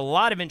I learned a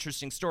lot of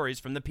interesting stories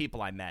from the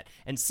people I met,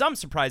 and some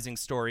surprising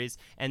stories,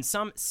 and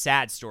some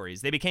sad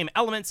stories. They became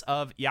elements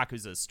of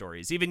Yakuza's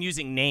stories, even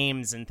using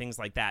names and things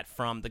like that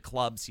from the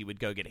clubs he would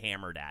go get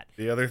hammered at.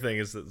 The other thing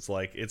is that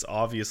it's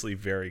obviously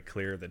very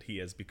clear that he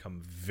has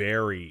become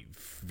very,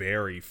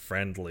 very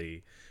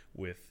friendly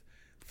with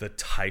the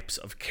types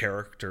of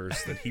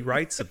characters that he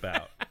writes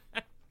about.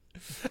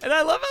 And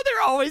I love how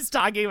they're always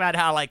talking about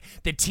how, like,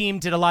 the team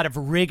did a lot of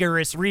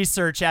rigorous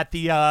research at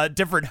the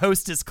different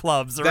hostess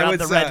clubs around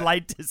the red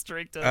light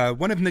district.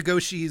 One of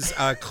Nagoshi's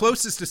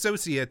closest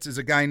associates is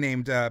a guy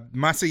named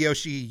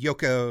Masayoshi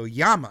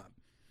Yokoyama,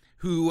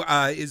 who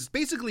is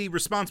basically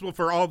responsible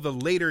for all the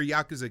later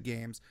Yakuza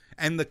games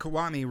and the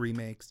Kiwami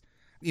remakes.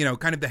 You know,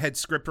 kind of the head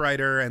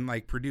scriptwriter and,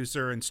 like,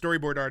 producer and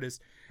storyboard artist.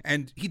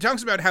 And he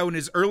talks about how in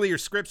his earlier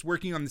scripts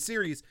working on the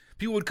series,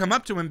 people would come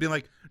up to him and be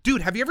like,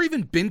 dude, have you ever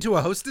even been to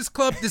a hostess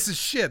club? This is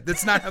shit.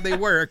 That's not how they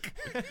work.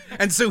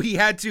 And so he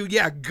had to,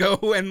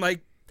 go and,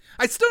 like,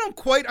 I still don't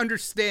quite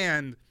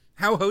understand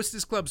how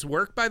hostess clubs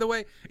work, by the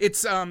way.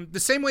 It's the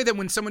same way that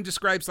when someone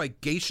describes,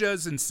 like,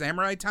 geishas in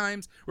samurai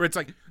times, where it's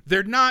like,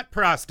 they're not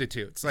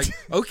prostitutes. Like,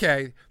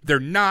 okay, they're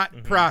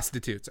not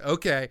prostitutes.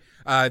 Okay,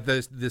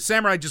 the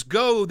samurai just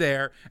go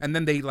there, and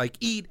then they, like,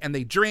 eat, and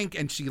they drink,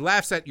 and she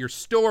laughs at your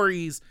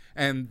stories,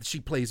 and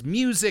she plays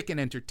music and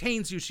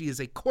entertains you. She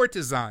is a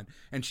courtesan,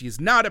 and she is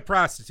not a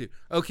prostitute.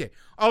 Okay,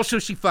 also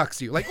she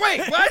fucks you. Like,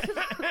 wait, what?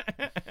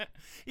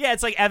 Yeah,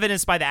 it's like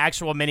evidenced by the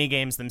actual mini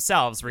games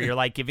themselves, where you're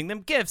like giving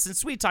them gifts and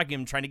sweet talking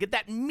them, trying to get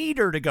that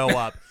meter to go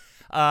up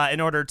in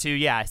order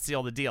to,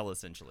 seal the deal,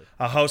 essentially.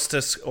 A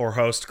hostess or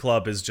host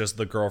club is just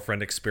the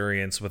girlfriend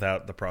experience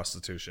without the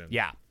prostitution.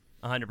 Yeah,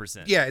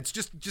 100%. Yeah, it's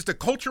just a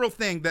cultural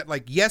thing that,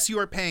 like, yes, you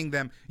are paying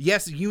them.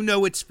 Yes, you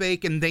know it's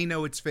fake and they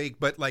know it's fake,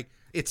 but, like,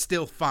 it's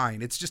still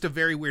fine. It's just a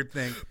very weird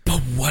thing. But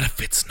what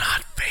if it's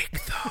not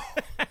fake, though?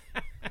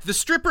 The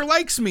stripper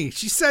likes me.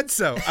 She said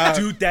so.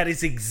 Dude, that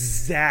is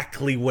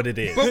exactly what it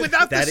is. But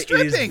without the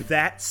stripping. Is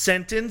that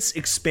sentence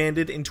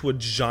expanded into a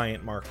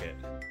giant market.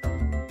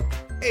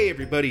 Hey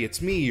everybody,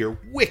 it's me, your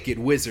wicked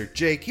wizard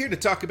Jake, here to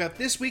talk about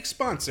this week's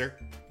sponsor,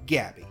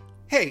 Gabby.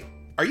 Hey,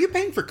 are you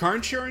paying for car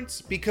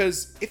insurance?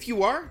 Because if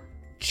you are,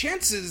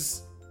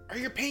 chances are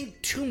you're paying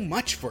too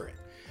much for it.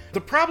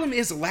 The problem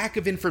is lack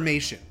of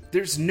information.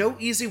 There's no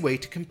easy way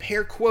to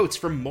compare quotes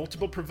from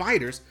multiple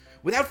providers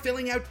without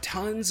filling out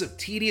tons of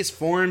tedious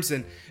forms,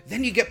 and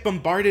then you get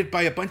bombarded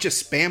by a bunch of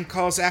spam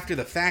calls after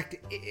the fact.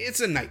 It's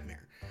a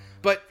nightmare.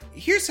 But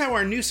here's how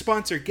our new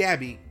sponsor,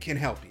 Gabby, can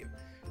help you.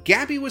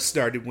 Gabby was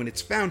started when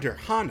its founder,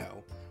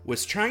 Hano,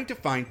 was trying to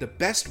find the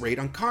best rate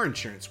on car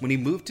insurance when he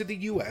moved to the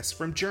US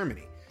from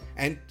Germany.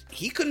 And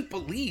he couldn't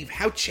believe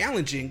how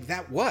challenging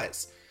that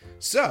was.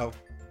 So,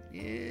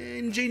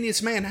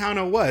 ingenious man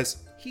Hano was,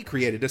 he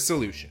created a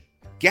solution.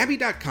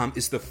 Gabby.com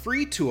is the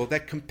free tool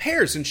that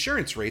compares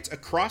insurance rates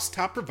across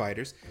top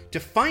providers to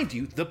find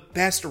you the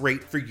best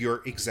rate for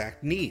your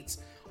exact needs,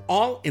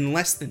 all in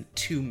less than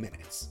 2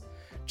 minutes.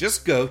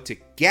 Just go to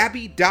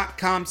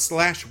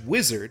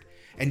Gabby.com/wizard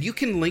and you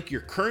can link your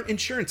current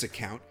insurance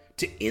account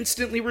to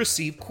instantly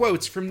receive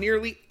quotes from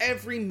nearly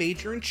every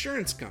major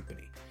insurance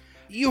company.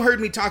 You heard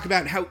me talk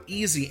about how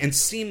easy and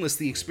seamless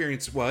the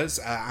experience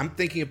was. I'm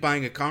thinking of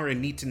buying a car and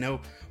need to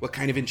know what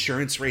kind of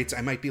insurance rates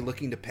I might be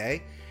looking to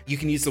pay. You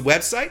can use the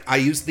website, I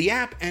use the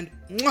app, and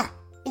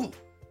ooh,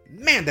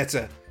 man, that's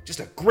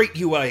just a great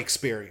UI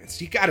experience.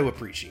 You got to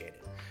appreciate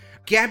it.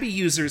 Gabby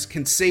users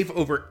can save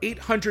over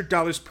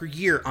 $800 per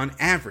year on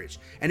average,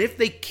 and if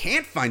they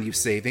can't find you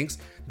savings,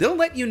 they'll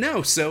let you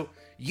know, so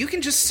you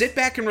can just sit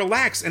back and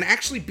relax and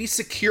actually be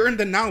secure in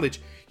the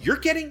knowledge you're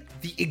getting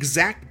the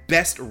exact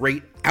best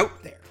rate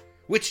out there,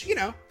 which,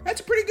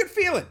 that's a pretty good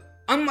feeling.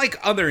 Unlike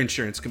other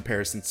insurance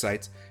comparison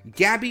sites,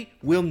 Gabby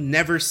will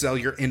never sell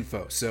your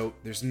info, so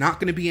there's not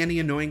going to be any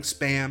annoying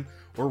spam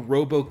or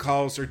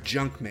robocalls or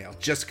junk mail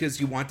just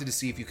because you wanted to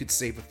see if you could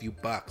save a few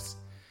bucks.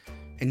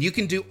 And you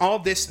can do all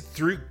this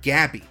through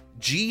Gabby,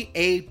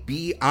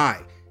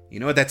 G-A-B-I. You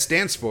know what that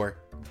stands for?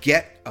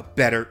 Get a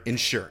better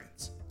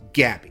insurance.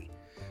 Gabby.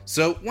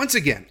 So once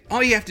again,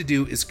 all you have to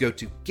do is go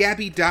to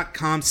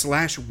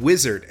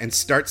Gabby.com/wizard and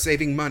start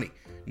saving money.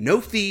 No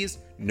fees,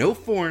 no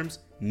forms,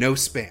 no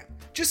spam.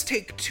 Just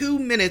take 2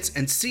 minutes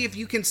and see if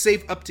you can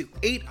save up to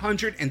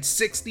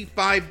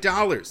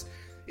 $865.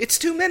 It's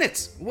 2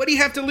 minutes. What do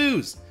you have to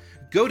lose?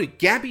 Go to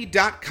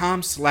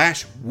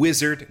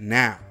Gabby.com/wizard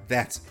now.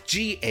 That's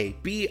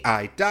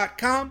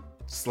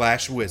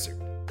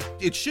GABI.com/wizard.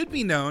 It should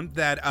be known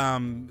that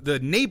the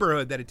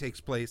neighborhood that it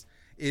takes place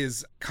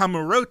is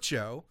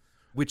Kamurocho,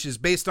 which is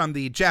based on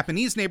the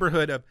Japanese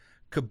neighborhood of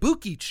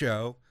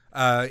Kabukicho.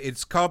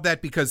 It's called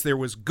that because there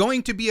was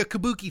going to be a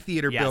kabuki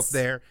theater built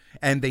there,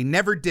 and they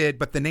never did,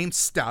 but the name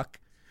stuck.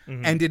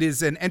 Mm-hmm. And it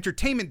is an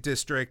entertainment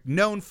district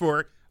known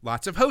for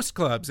lots of host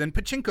clubs and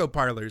pachinko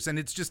parlors, and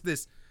it's just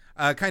this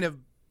kind of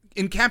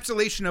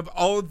encapsulation of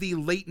all of the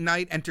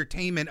late-night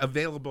entertainment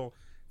available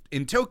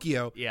in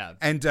Tokyo. Yeah.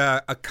 And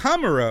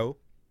Akamuro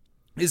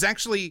is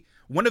actually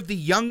one of the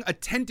young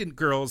attendant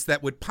girls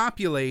that would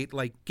populate,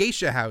 like,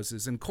 geisha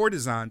houses and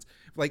courtesans,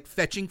 like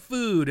fetching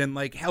food and,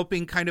 like,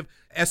 helping kind of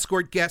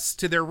escort guests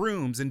to their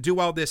rooms and do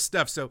all this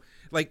stuff. So,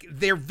 like,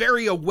 they're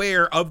very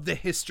aware of the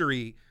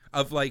history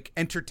of, like,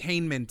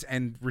 entertainment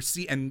and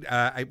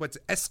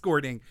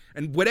escorting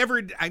and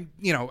whatever.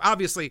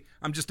 Obviously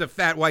I'm just a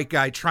fat white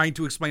guy trying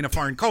to explain a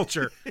foreign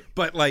culture,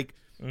 but, like,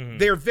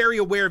 they're very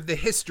aware of the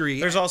history.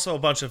 There's also a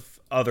bunch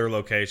of other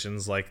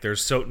locations. Like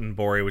there's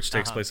Sotenbori, which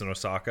takes place in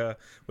Osaka,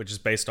 which is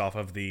based off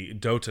of the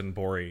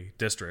Dotonbori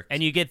district.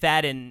 And you get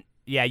that in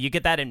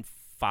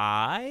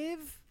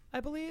 5, I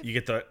believe. You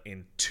get that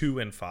in 2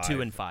 and 5.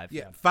 2 and 5.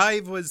 Yeah,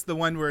 5 was the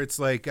one where it's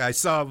like I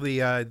saw the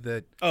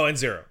and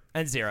 0.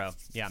 And 0.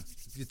 Yeah.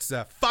 It's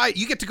 5.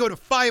 You get to go to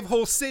 5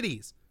 whole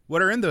cities.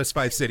 What are in those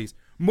 5 cities?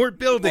 More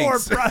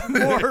buildings,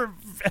 more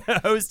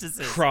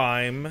hostesses,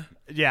 crime.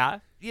 Yeah,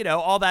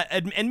 all that,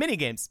 and mini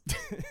games.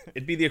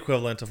 It'd be the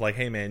equivalent of like,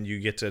 hey man,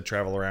 you get to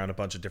travel around a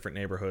bunch of different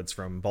neighborhoods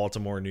from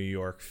Baltimore, New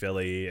York,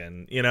 Philly,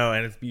 and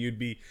and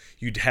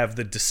you'd have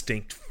the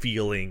distinct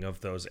feeling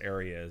of those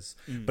areas.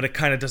 But it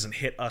kind of doesn't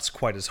hit us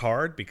quite as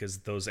hard because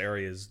those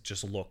areas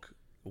just look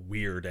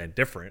weird and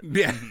different.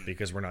 Yeah,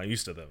 because we're not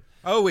used to them.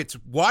 Oh, it's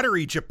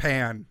watery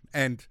Japan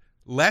and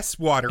less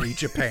watery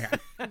Japan.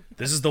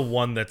 This is the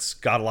one that's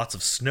got lots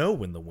of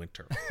snow in the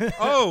winter.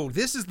 Oh,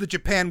 this is the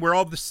Japan where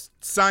all the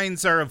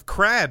signs are of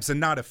crabs and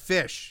not of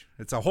fish.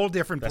 It's a whole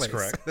different place.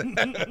 That's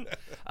correct.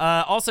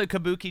 Also,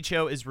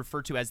 Kabukicho is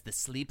referred to as the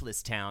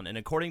sleepless town, and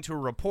according to a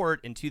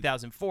report in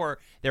 2004,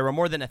 there were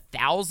more than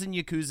 1,000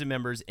 Yakuza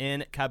members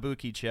in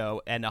Kabukicho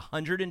and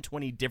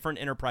 120 different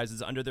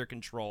enterprises under their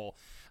control.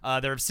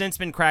 There have since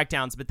been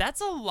crackdowns, but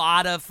that's a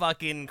lot of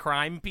fucking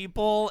crime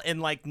people in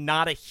like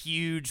not a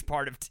huge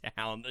part of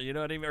town. You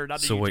know what I mean? Or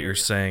not. So what you're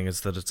saying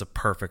is that it's a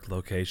perfect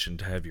location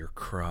to have your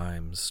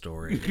crime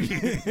story.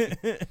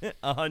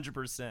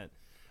 100%.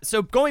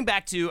 So going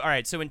back to, all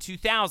right, so in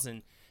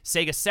 2000,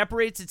 Sega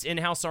separates its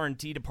in-house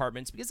R&D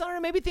departments because, I don't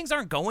know, maybe things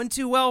aren't going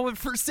too well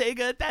for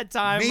Sega at that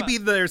time. Maybe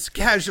there's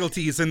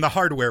casualties in the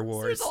hardware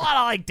wars. There's a lot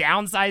of like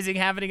downsizing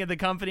happening at the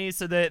company,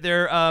 so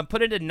they're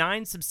put into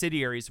 9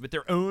 subsidiaries with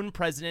their own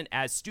president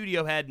as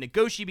studio head.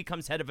 Nagoshi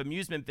becomes head of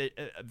amusement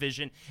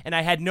vision, and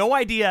I had no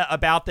idea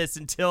about this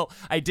until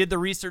I did the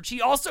research. He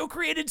also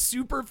created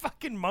Super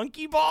fucking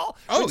Monkey Ball,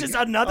 which is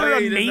another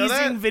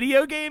amazing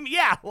video game.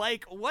 Yeah,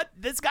 like what?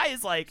 This guy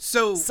is like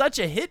such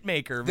a hit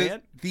maker,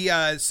 man.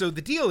 So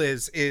the deal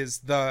is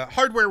the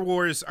hardware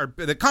wars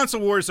the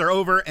console wars are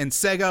over and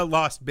Sega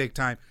lost big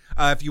time.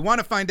 If you want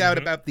to find out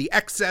about the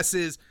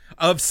excesses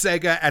of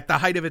Sega at the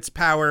height of its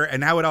power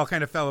and how it all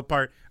kind of fell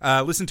apart,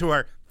 listen to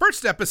our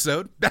first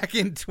episode back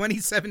in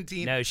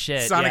 2017. No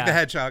shit, Sonic the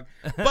Hedgehog.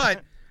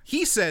 But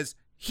he says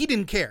he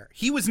didn't care.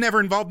 He was never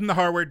involved in the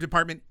hardware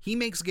department. He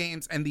makes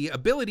games, and the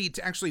ability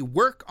to actually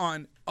work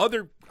on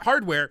other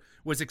hardware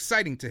was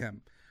exciting to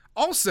him.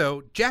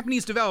 Also,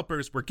 Japanese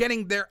developers were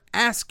getting their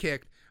ass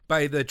kicked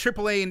by the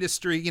AAA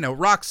industry,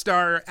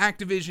 Rockstar,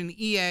 Activision,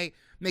 EA,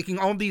 making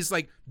all these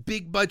like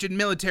big budget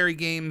military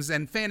games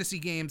and fantasy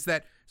games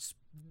that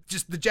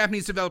just the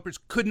Japanese developers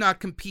could not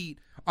compete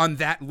on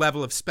that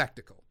level of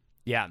spectacle.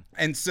 Yeah.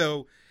 And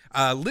so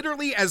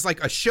literally as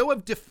like a show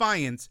of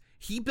defiance,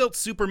 he built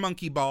Super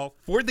Monkey Ball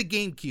for the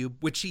GameCube,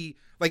 which he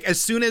like as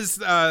soon as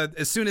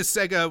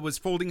Sega was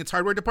folding its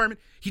hardware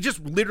department, he just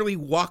literally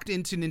walked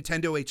into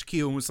Nintendo HQ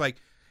and was like,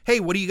 hey,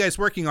 what are you guys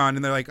working on?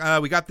 And they're like,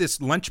 we got this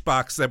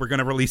lunchbox that we're going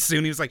to release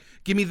soon. He was like,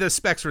 give me the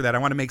specs for that. I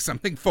want to make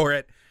something for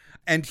it.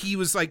 And he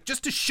was like,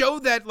 just to show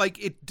that like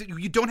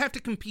you don't have to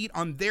compete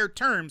on their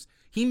terms,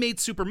 he made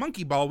Super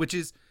Monkey Ball, which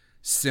is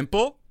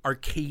simple,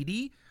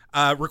 arcadey,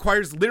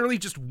 requires literally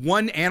just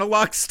one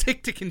analog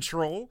stick to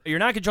control. You're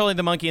not controlling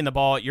the monkey and the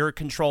ball. You're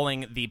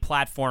controlling the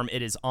platform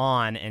it is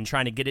on and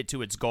trying to get it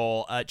to its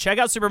goal. Check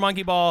out Super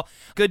Monkey Ball.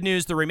 Good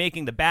news, they're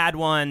remaking the bad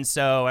one,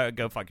 so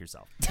go fuck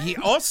yourself. He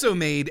also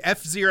made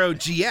F-Zero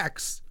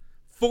GX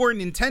for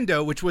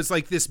Nintendo, which was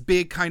like this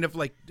big kind of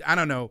like, I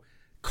don't know,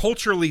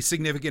 culturally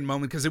significant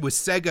moment because it was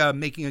Sega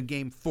making a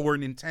game for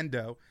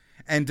Nintendo.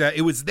 And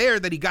it was there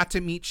that he got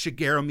to meet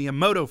Shigeru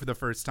Miyamoto for the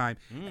first time,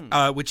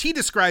 which he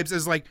describes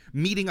as like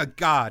meeting a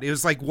god. It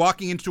was like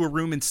walking into a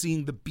room and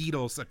seeing the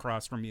Beatles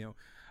across from you.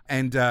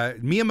 And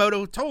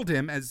Miyamoto told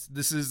him, as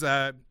this is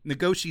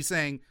Nagoshi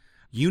saying,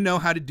 you know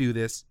how to do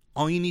this.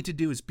 All you need to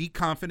do is be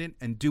confident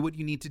and do what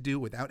you need to do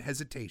without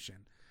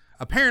hesitation.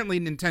 Apparently,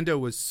 Nintendo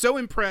was so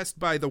impressed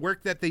by the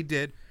work that they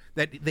did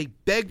that they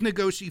begged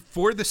Nagoshi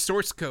for the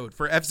source code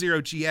for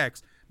F-Zero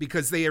GX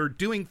because they are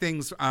doing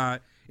things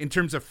in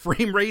terms of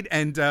frame rate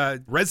and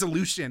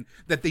resolution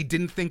that they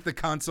didn't think the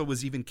console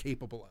was even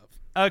capable of.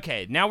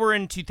 Okay, now we're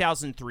in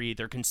 2003.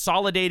 They're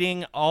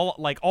consolidating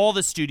all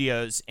the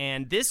studios,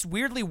 and this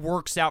weirdly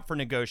works out for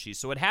Nagoshi.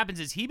 So what happens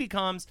is he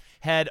becomes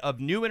head of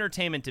new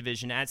entertainment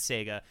division at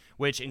Sega,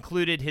 which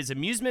included his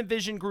amusement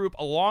vision group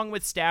along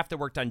with staff that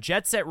worked on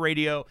Jet Set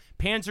Radio,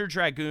 Panzer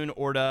Dragoon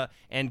Orta,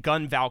 and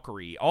Gun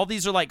Valkyrie. All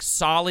these are like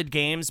solid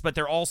games, but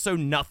they're also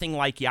nothing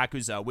like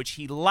Yakuza, which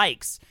he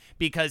likes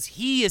because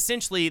he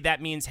essentially,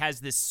 that means, has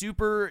this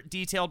super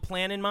detailed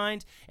plan in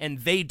mind, and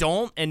they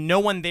don't, and no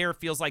one there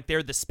feels like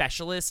they're the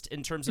specialist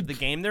in terms of the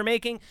game they're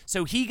making.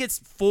 So he gets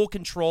full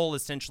control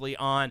essentially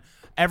on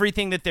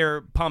everything that they're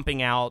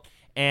pumping out,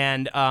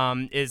 and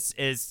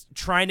is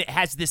trying to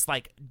has this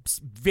like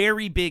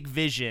very big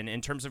vision in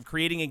terms of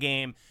creating a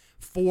game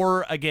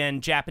for,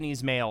 again,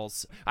 Japanese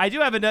males. I do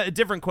have a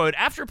different quote.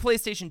 After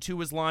PlayStation 2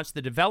 was launched,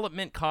 the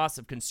development costs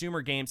of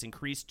consumer games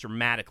increased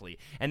dramatically,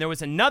 and there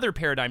was another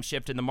paradigm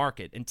shift in the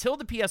market. Until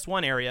the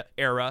PS1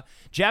 era,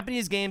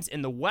 Japanese games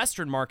in the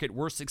Western market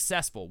were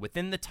successful.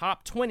 Within the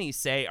top 20,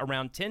 say,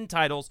 around 10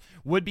 titles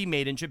would be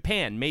made in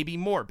Japan, maybe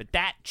more, but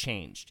that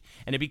changed.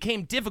 And it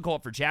became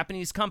difficult for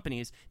Japanese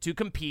companies to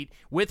compete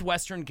with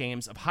Western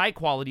games of high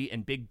quality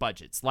and big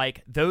budgets,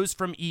 like those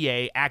from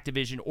EA,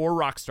 Activision, or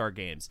Rockstar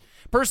Games.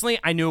 Personally,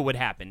 I knew it would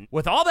happen.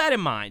 With all that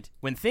in mind,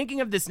 when thinking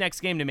of this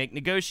next game to make,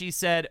 Nagoshi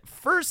said,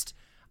 first,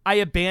 I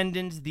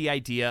abandoned the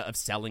idea of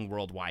selling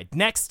worldwide.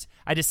 Next,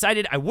 I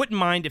decided I wouldn't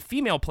mind if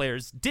female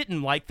players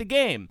didn't like the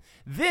game.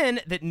 Then,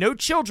 that no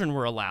children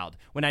were allowed.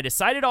 When I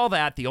decided all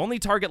that, the only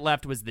target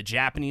left was the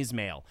Japanese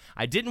male.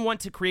 I didn't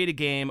want to create a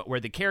game where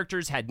the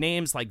characters had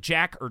names like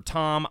Jack or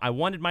Tom. I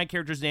wanted my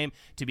character's name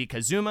to be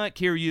Kazuma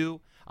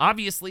Kiryu.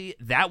 Obviously,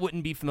 that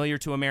wouldn't be familiar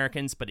to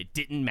Americans, but it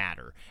didn't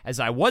matter, as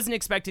I wasn't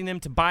expecting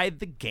them to buy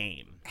the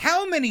game.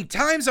 How many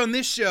times on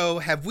this show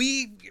have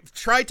we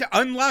tried to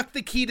unlock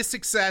the key to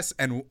success,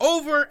 and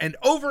over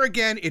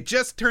again, it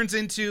just turns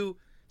into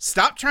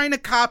stop trying to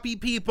copy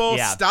people,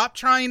 stop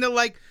trying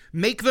to,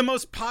 make the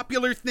most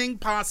popular thing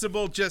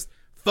possible, just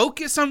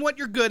focus on what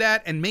you're good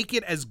at and make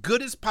it as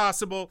good as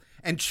possible,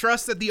 and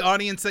trust that the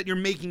audience that you're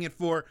making it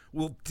for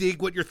will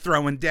dig what you're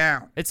throwing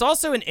down. It's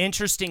also an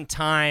interesting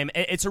time.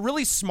 It's a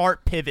really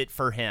smart pivot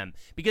for him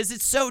because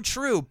it's so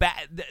true.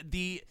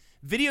 The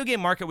video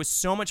game market was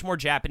so much more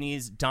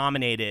Japanese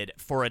dominated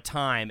for a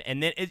time,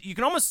 and then you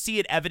can almost see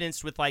it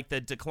evidenced with the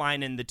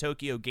decline in the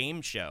Tokyo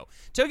Game Show.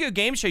 Tokyo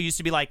Game Show used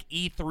to be like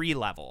E3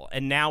 level,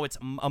 and now it's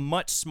a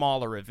much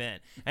smaller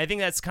event. And I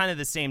think that's kind of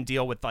the same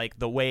deal with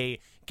the way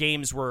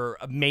games were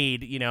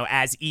made,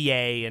 as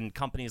EA and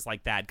companies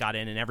like that got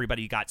in, and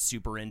everybody got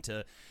super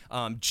into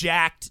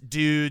jacked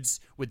dudes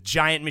with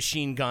giant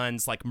machine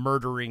guns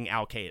murdering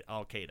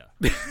Al-Qaeda.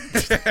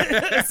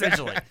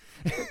 Essentially.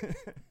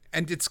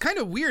 And it's kind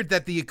of weird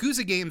that the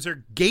Yakuza games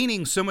are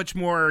gaining so much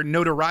more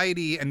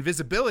notoriety and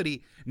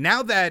visibility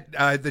now that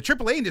the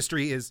AAA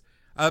industry is,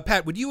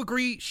 Pat, would you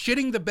agree,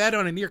 shitting the bed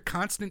on a near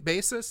constant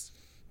basis?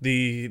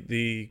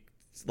 The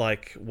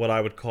what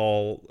I would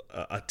call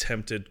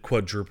attempted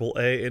quadruple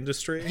A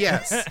industry.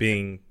 Yes.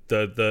 Being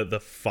the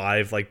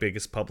five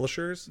biggest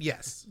publishers.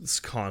 Yes.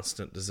 It's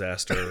constant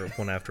disaster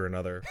one after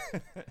another.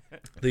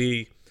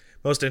 The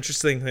most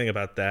interesting thing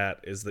about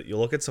that is that you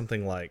look at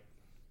something like,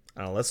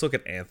 let's look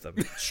at Anthem.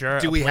 Sure.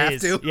 Do we have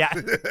to? Yeah.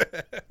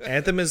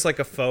 Anthem is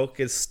a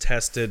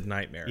focus-tested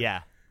nightmare.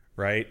 Yeah.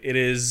 Right? It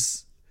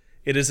is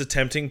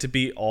attempting to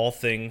be all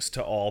things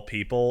to all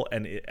people,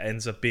 and it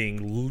ends up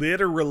being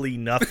literally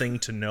nothing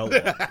to no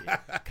one.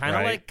 Kind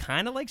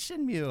of like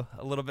Shenmue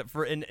a little bit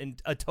in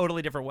a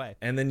totally different way.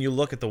 And then you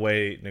look at the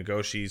way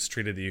Nagoshi's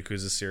treated the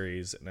Yakuza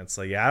series, and it's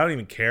I don't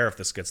even care if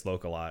this gets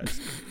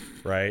localized,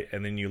 right?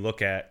 And then you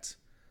look at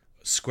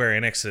Square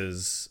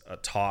Enix's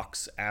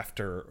talks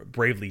after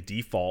Bravely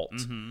Default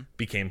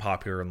became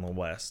popular in the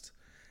West,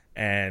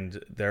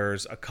 and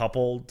there's a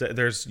couple.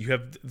 You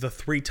have the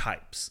three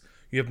types.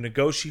 You have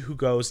Nagoshi who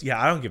goes,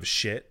 I don't give a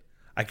shit.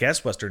 I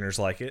guess Westerners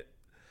like it.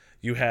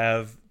 You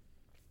have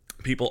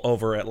people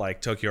over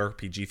at Tokyo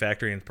RPG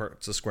Factory and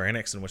parts of Square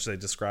Enix in which they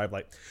describe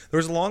there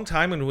was a long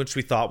time in which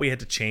we thought we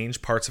had to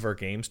change parts of our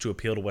games to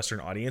appeal to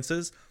Western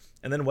audiences,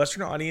 and then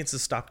Western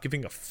audiences stopped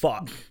giving a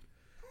fuck.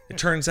 It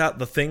turns out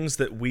the things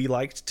that we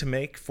liked to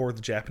make for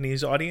the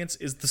Japanese audience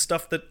is the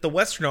stuff that the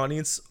Western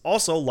audience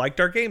also liked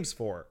our games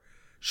for.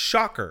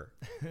 Shocker,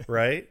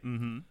 right?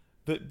 Mm-hmm.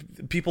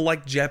 But people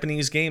liked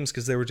Japanese games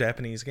because they were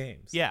Japanese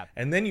games. Yeah.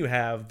 And then you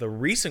have the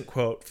recent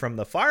quote from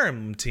the Fire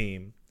Emblem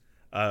team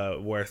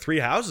where 3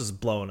 houses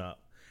blown up.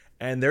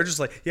 And they're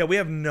just we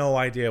have no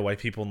idea why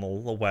people in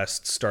the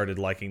West started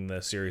liking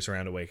the series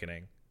around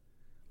Awakening.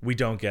 We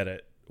don't get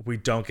it. We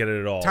don't get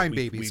it at all. Time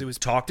babies. We it was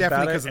talked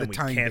definitely about because it, of and the we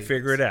time can't babies.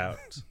 figure it out.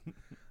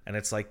 And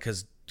it's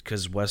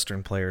because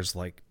Western players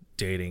like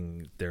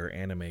dating their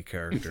anime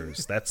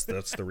characters. That's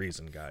the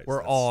reason, guys.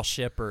 We're all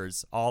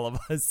shippers, all of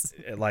us.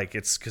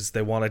 It's because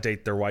they want to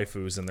date their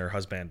waifus and their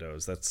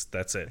husbandos.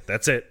 That's it.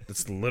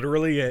 That's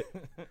literally it.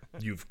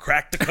 You've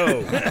cracked the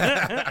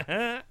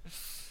code.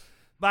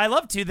 But I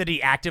love, too, that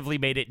he actively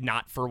made it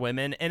not for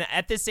women. And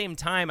at the same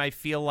time, I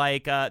feel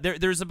like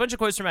there's a bunch of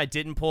quotes from him I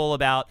didn't pull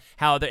about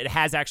how it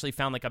has actually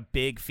found a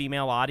big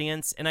female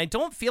audience. And I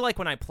don't feel like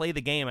when I play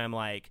the game, I'm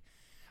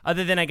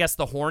other than, I guess,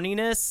 the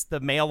horniness, the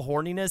male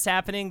horniness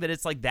happening, that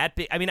it's that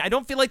big. I mean, I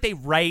don't feel like they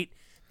write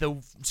the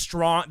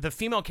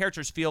female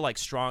characters feel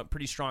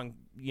pretty strong,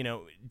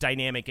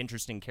 dynamic,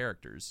 interesting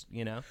characters,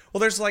 Well,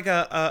 there's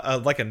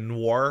a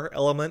noir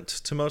element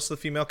to most of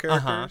the female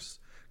characters.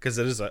 Because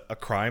it is a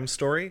crime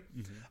story.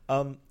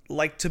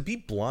 Mm-hmm. To be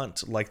blunt,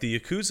 the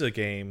Yakuza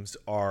games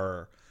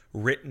are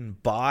written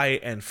by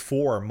and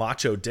for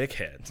macho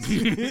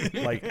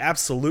dickheads.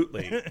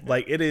 Absolutely.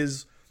 It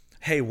is,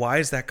 hey, why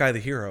is that guy the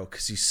hero?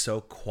 Because he's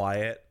so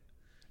quiet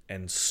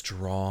and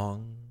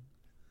strong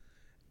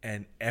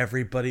and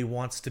everybody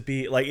wants to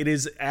be like, it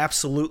is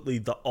absolutely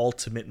the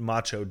ultimate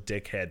macho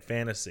dickhead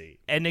fantasy.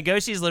 And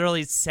Negoshi's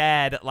literally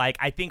said, like,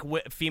 I think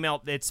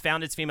it's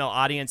found its female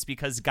audience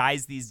because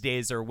guys these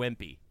days are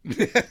wimpy.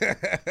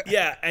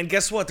 Yeah, and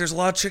guess what? There's a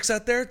lot of chicks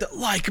out there that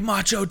like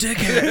macho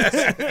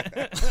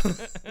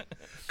dickheads.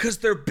 Because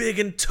they're big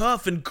and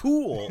tough and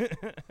cool.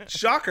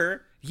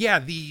 Shocker.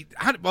 Yeah,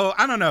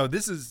 I don't know.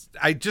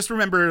 I just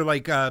remember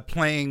like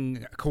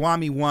playing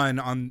Kiwami 1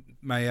 on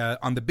my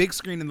on the big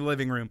screen in the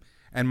living room,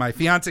 and my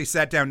fiance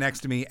sat down next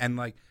to me, and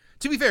like,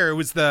 to be fair, it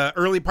was the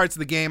early parts of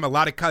the game, a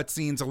lot of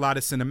cutscenes, a lot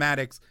of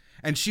cinematics,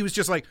 and she was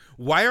just like,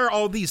 why are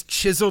all these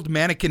chiseled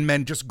mannequin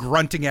men just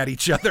grunting at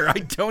each other? I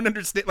don't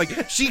understand.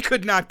 Like, she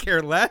could not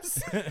care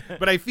less,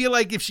 but I feel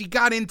like if she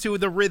got into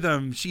the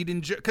rhythm, she'd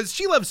enjoy, because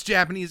she loves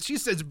Japanese.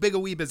 She's as big a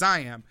weeb as I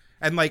am.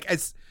 And like,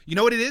 as you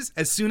know what it is?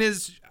 As soon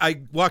as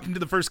I walked into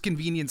the first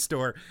convenience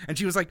store and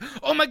she was like,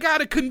 oh my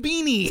God, a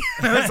konbini.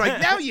 And I was like,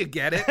 now you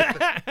get it.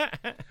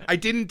 I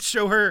didn't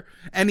show her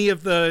any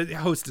of the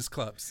hostess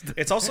clubs.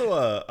 It's also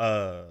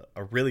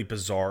a really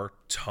bizarre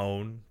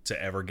tone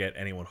to ever get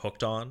anyone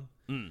hooked on,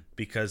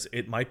 because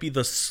it might be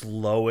the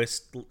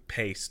slowest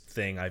paced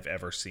thing I've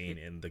ever seen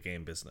in the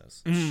game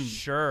business.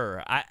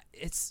 Sure.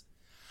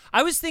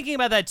 I was thinking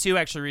about that too,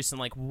 actually,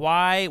 recently. Like,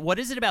 what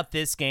is it about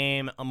this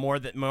game more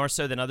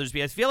so than others?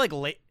 Because I feel like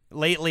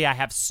lately I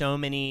have so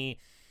many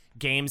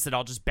games that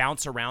I'll just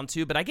bounce around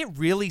to, but I get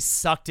really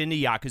sucked into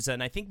Yakuza,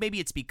 and I think maybe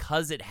it's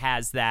because it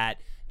has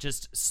that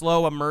just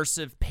slow,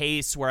 immersive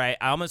pace where I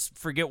almost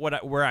forget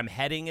where I'm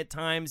heading at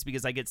times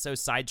because I get so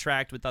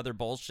sidetracked with other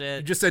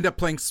bullshit. You just end up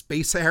playing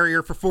Space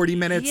Harrier for 40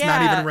 minutes, Yeah.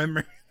 not even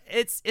remember.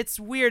 It's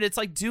weird. It's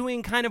like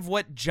doing kind of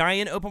what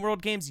giant open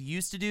world games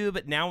used to do,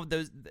 but now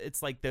those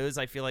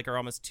I feel like are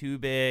almost too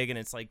big, and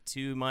it's like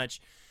too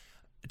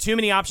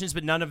many options,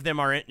 but none of them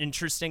are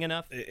interesting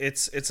enough.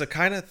 It's a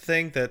kind of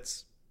thing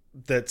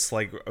that's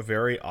like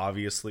very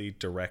obviously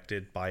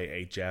directed by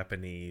a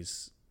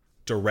Japanese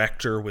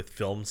director with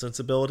film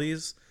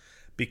sensibilities,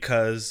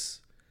 because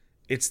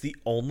it's the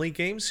only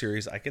game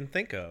series I can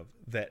think of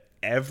that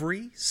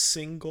every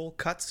single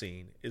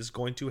cutscene is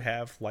going to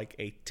have like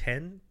a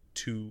 10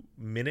 to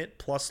minute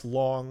plus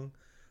long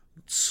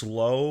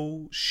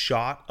slow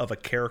shot of a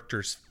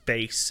character's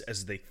face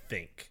as they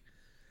think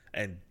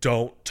and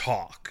don't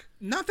talk.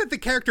 Not that the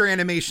character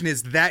animation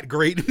is that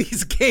great in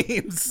these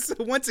games.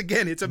 Once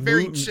again, it's a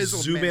very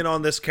chiseled zoom in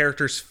on this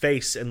character's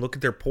face and look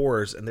at their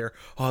pores, and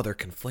they're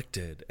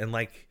conflicted, and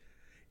like,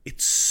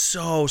 it's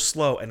so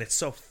slow and it's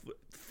so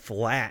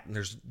flat, and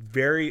there's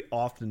very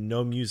often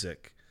no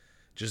music,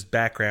 just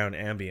background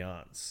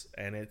ambiance,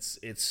 and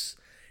it's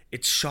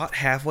shot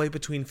halfway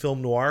between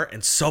film noir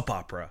and soap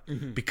opera,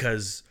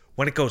 because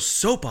when it goes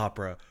soap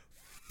opera,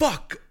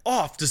 fuck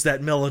off does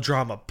that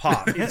melodrama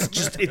pop. It's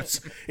just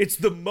it's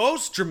the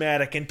most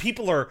dramatic, and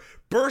people are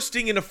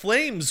bursting into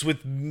flames with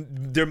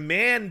their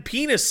man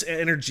penis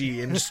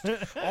energy and just,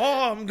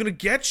 oh, I'm gonna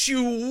get you.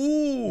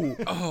 Ooh.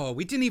 Oh,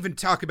 we didn't even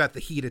talk about the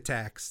heat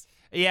attacks.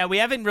 Yeah, we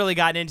haven't really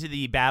gotten into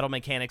the battle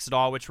mechanics at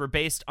all, which were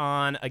based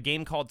on a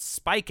game called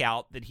Spike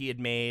Out that he had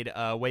made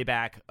way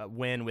back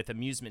when with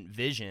Amusement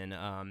Vision.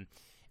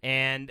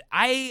 And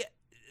I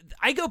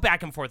go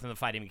back and forth on the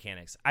fighting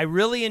mechanics. I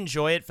really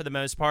enjoy it for the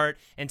most part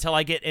until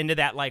I get into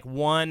that like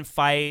one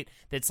fight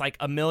that's like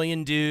a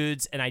million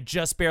dudes and I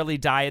just barely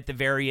die at the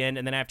very end,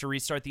 and then I have to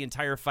restart the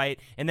entire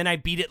fight, and then I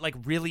beat it like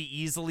really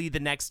easily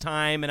the next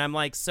time, and I'm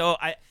like, so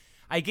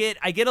I get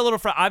a little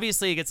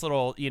obviously it gets a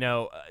little,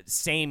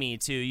 samey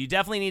too. You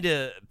definitely need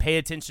to pay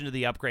attention to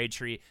the upgrade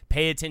tree,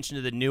 pay attention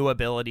to the new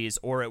abilities,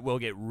 or it will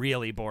get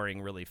really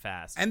boring really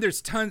fast. And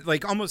there's tons,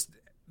 like, almost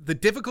the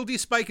difficulty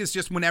spike is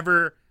just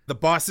whenever the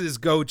bosses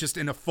go just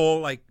in a full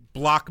like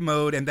block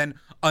mode, and then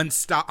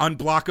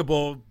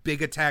unblockable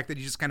big attack that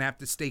you just kind of have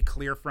to stay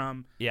clear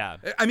from. Yeah.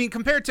 I mean,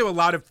 compared to a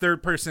lot of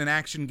third-person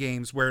action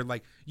games where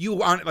like you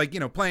want, like,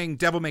 playing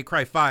Devil May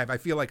Cry 5, I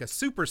feel like a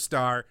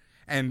superstar.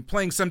 And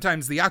playing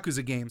sometimes the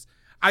Yakuza games,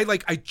 I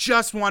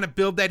just want to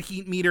build that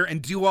heat meter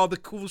and do all the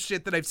cool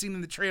shit that I've seen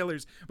in the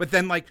trailers, but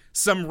then like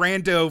some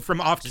rando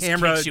from off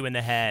camera kicks you in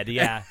the head,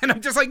 yeah. And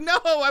I'm just like, no,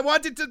 I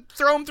wanted to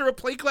throw him through a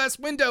plate glass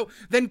window,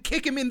 then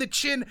kick him in the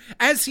chin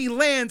as he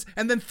lands,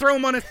 and then throw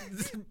him on a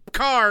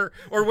car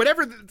or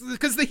whatever,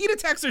 because the heat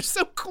attacks are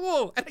so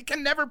cool, and I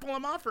can never pull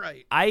them off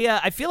right.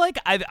 I feel like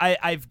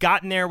I've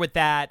gotten there with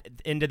that,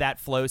 into that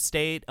flow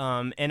state,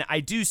 and I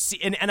do see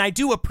and I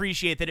do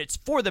appreciate that it's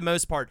for the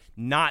most part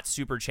not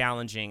super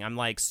challenging. I'm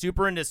like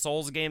super into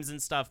Souls games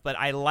and stuff, but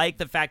I like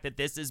the fact that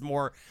this is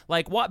more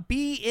like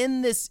be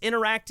in this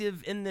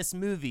interactive in this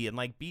movie, and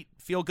like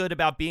feel good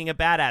about being a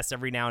badass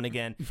every now and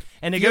again.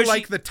 And Feel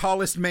like the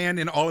tallest man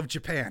in all of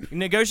Japan.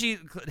 Nagoshi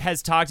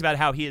has talked about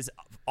how he is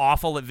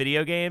awful at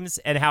video games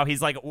and how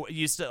he's like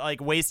used to like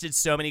wasted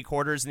so many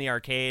quarters in the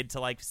arcade to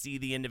like see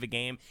the end of a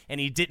game, and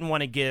he didn't want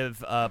to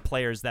give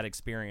players that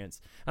experience.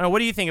 I don't know, what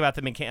do you think about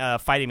the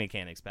fighting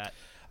mechanics, Pat?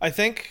 I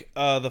think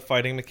the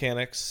fighting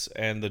mechanics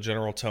and the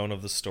general tone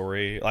of the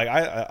story, like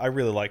I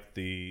really like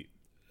the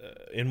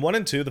in 1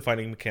 and 2, the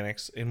fighting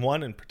mechanics, in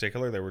 1 in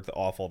particular, they were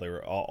awful. They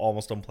were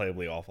almost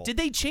unplayably awful. Did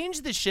they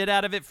change the shit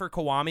out of it for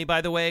Kiwami,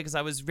 by the way? Because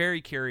I was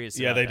very curious.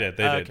 Yeah, they did.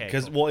 They did. Okay,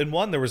 Because, cool. well, in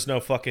 1, there was no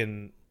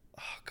fucking,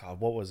 oh God,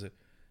 what was it?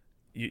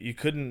 You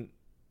couldn't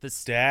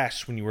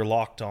dash when you were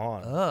locked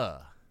on.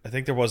 I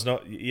think there was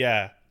no,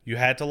 you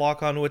had to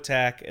lock on to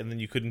attack, and then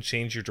you couldn't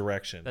change your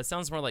direction. That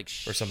sounds more like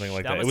or something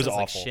like that. It almost was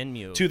sounds awful. Like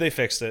Shenmue. 2, they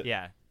fixed it.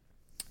 Yeah.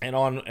 And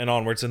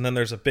onwards, and then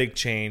there's a big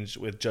change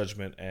with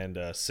Judgment and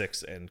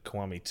 6 and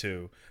Kiwami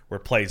 2, where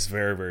it plays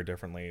very, very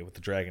differently with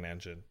the Dragon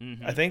engine.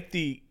 Mm-hmm. I think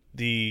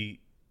the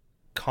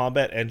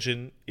combat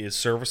engine is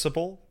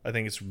serviceable. I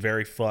think it's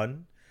very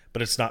fun,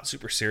 but it's not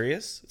super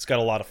serious. It's got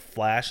a lot of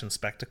flash and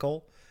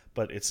spectacle,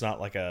 but it's not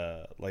like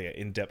an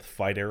in-depth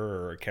fighter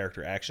or a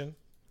character action.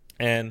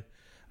 And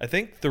I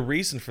think the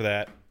reason for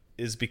that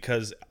is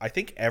because I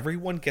think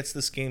everyone gets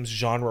this game's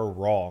genre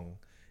wrong,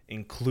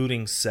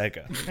 including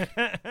Sega.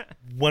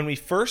 When we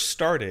first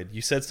started,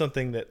 you said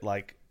something that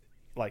like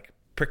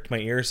pricked my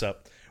ears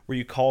up, where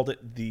you called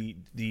it the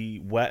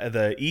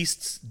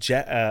East's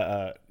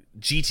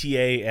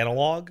GTA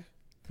analog,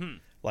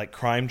 like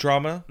crime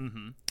drama,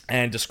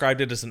 and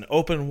described it as an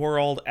open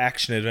world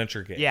action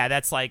adventure game. Yeah,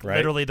 that's like right?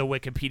 literally the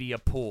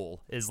Wikipedia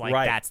pool is like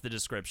Right. That's the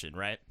description,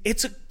 right?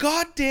 It's a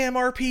goddamn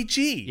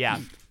RPG. Yeah.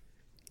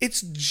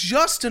 It's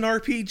just an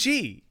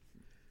RPG.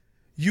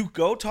 You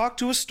go talk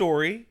to a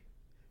story.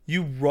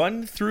 You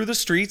run through the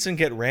streets and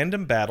get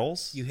random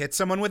battles. You hit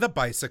someone with a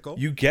bicycle.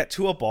 You get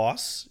to a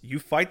boss. You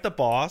fight the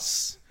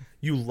boss.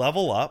 You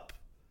level up,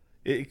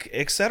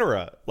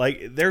 etc.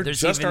 Like, There's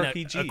just even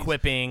RPGs.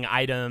 equipping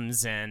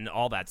items and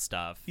all that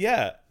stuff.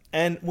 Yeah.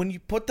 And when you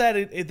put that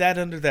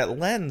under that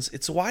lens,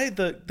 it's why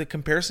the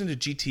comparison to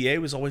GTA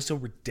was always so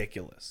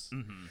ridiculous.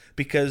 Mm-hmm.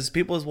 Because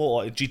people is,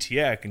 well, at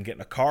GTA, I can get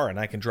in a car and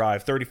I can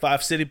drive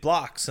 35 city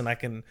blocks and I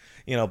can,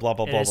 blah, blah,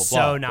 blah, blah, blah.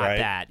 So not right?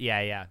 that.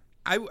 Yeah.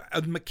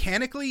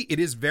 Mechanically, it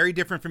is very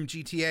different from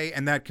GTA,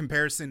 and that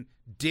comparison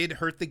did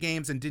hurt the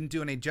games and didn't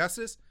do any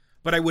justice.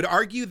 But I would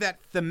argue that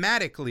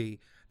thematically,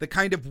 the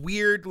kind of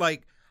weird,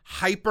 like,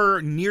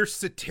 hyper near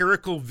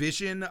satirical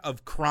vision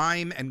of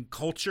crime and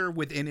culture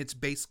within its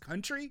base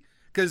country,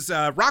 because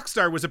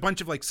Rockstar was a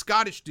bunch of like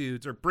Scottish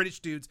dudes or British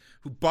dudes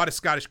who bought a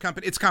Scottish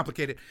company. It's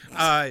complicated.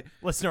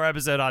 Listen to our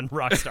episode on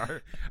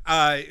Rockstar.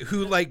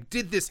 Who like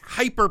did this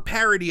hyper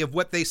parody of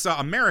what they saw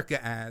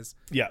America as.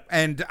 Yeah.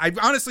 And I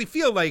honestly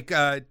feel like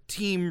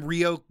Team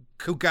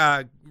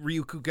Ryoga,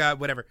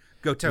 whatever.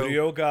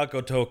 Ryoga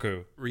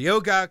Gotoku.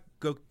 Ryoga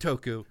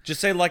Gotoku.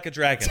 Just say like a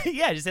dragon.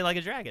 Yeah, just say like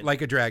a dragon.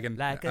 Like a dragon.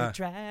 Like a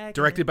dragon.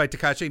 Directed by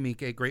Takashi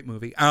Miike. Great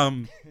movie.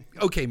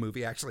 Okay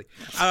movie, actually.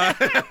 By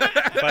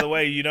the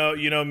way, you know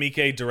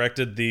Miike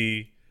directed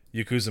the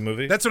Yakuza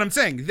movie? That's what I'm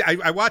saying.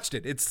 I watched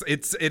it. It's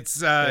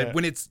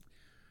when it's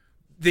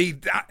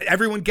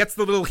everyone gets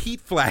the little heat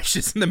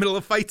flashes in the middle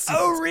of fight scenes.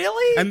 Oh,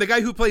 really? And the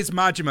guy who plays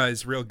Majima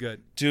is real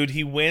good. Dude,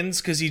 he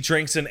wins because he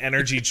drinks an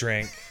energy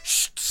drink.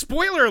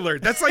 Spoiler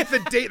alert! That's like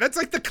that's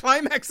like the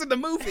climax of the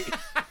movie.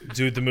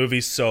 Dude, the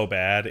movie's so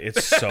bad.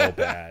 It's so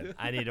bad.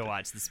 I need to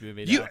watch this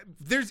movie now.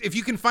 If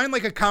you can find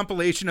like a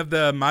compilation of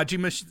the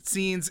Majima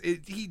scenes,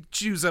 he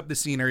chews up the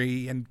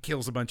scenery and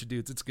kills a bunch of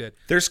dudes. It's good.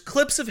 There's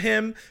clips of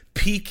him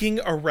peeking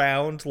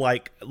around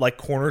like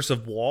corners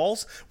of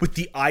walls with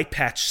the eye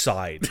patch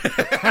side.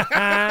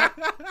 I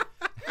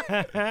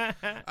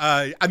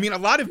mean, a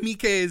lot of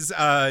Miike's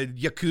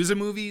Yakuza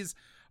movies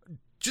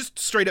just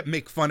straight up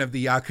make fun of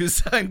the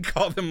Yakuza and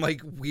call them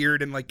like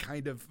weird and like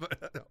kind of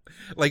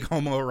like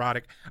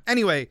homoerotic.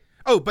 Anyway,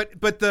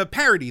 but the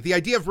parody, the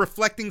idea of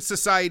reflecting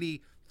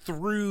society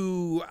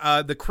through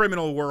the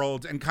criminal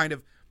world and kind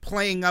of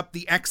playing up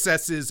the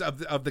excesses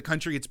of the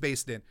country it's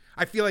based in.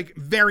 I feel like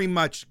very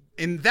much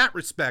in that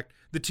respect,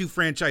 the two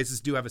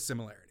franchises do have a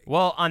similarity.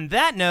 Well, on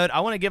that note, I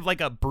want to give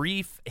like a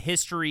brief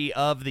history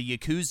of the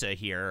Yakuza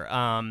here.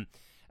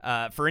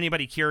 For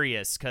anybody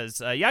curious, because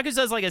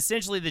Yakuza is like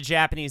essentially the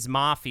Japanese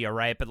mafia,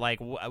 right? But like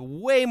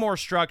way more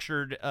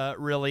structured,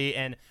 really,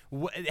 and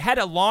had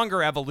a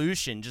longer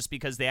evolution just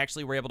because they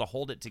actually were able to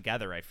hold it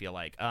together, I feel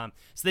like. So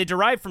they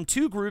derived from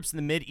two groups in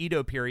the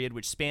mid-Edo period,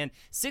 which spanned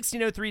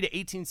 1603 to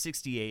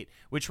 1868,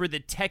 which were the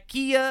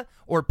tekiya,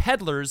 or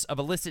peddlers of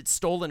illicit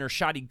stolen or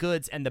shoddy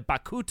goods, and the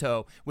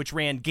bakuto, which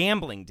ran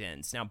gambling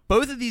dens. Now,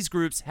 both of these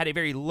groups had a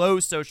very low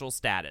social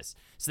status,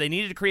 so they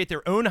needed to create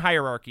their own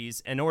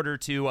hierarchies in order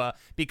to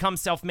become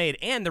self-made,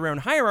 and their own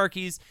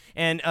hierarchies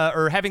and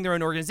or having their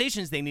own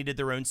organizations, they needed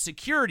their own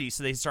security,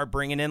 so they start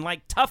bringing in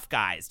like tough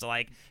guys to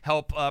like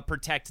help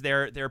protect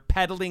their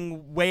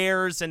peddling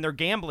wares and their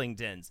gambling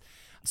dens.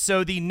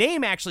 So the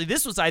name actually,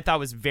 I thought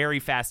was very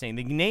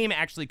fascinating. The name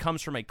actually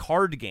comes from a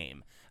card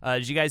game.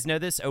 Did you guys know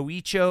this?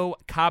 Oicho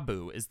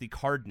Kabu is the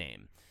card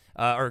name.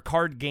 Or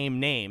card game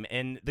name,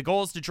 and the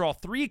goal is to draw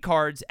 3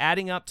 cards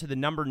adding up to the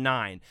number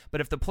 9.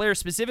 But if the player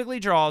specifically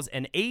draws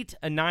an 8,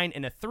 a 9,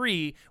 and a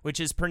 3, which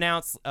is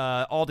pronounced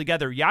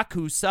altogether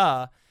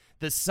Yakuza,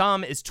 the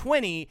sum is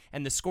 20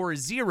 and the score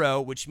is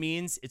 0, which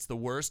means it's the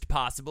worst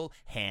possible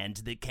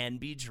hand that can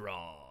be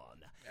drawn.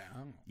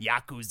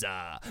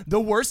 Yakuza, the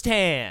worst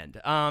hand.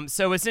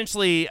 So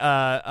essentially,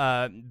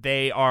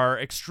 they are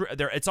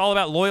it's all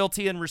about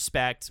loyalty and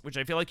respect, which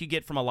I feel like you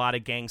get from a lot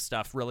of gang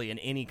stuff, really, in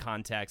any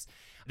context.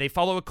 They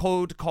follow a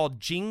code called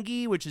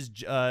Jingi, which is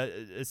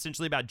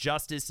essentially about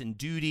justice and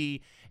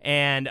duty.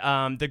 And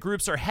the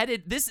groups are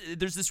headed.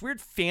 There's this weird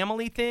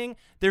family thing.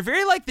 They're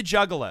very like the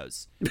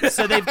Juggalos.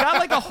 So they've got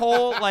like a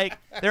whole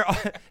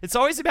it's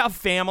always about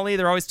family.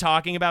 They're always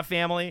talking about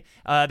family.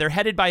 They're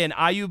headed by an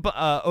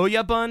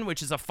Oyabun,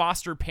 which is a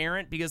foster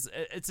parent, because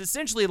it's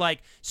essentially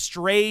like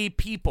stray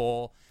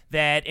people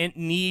that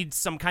need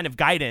some kind of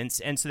guidance,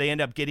 and so they end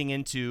up getting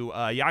into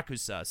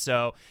Yakuza.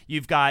 So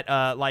you've got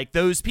like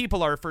those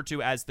people are referred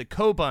to as the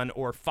Kobun,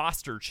 or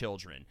foster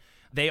children.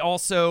 They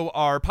also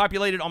are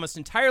populated almost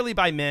entirely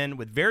by men,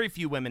 with very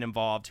few women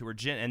involved,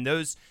 and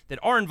those that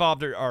are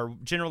involved are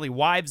generally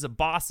wives of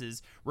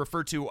bosses,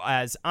 referred to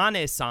as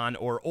Ane-san,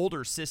 or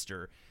older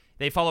sister.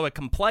 They follow a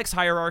complex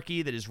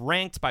hierarchy that is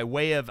ranked by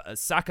way of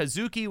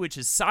sakazuki, which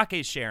is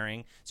sake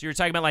sharing. So you're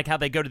talking about like how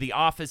they go to the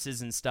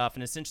offices and stuff,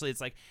 and essentially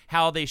it's like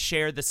how they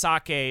share the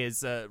sake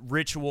is a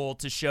ritual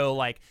to show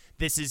like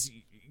this is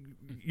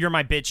you're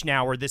my bitch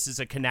now, or this is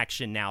a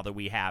connection now that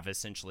we have,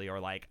 essentially, or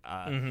like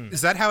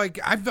Is that how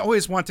I've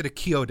always wanted a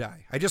Kyodai.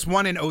 I just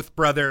want an oath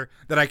brother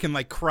that I can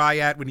like cry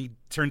at when he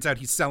turns out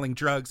he's selling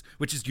drugs,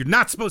 which is you're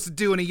not supposed to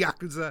do in a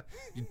Yakuza.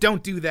 You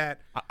don't do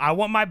that. I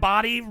want my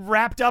body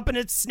wrapped up in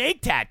a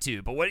snake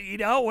tattoo, but what are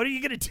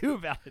you gonna do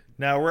about it?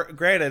 Now,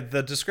 granted,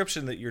 the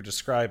description that you're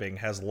describing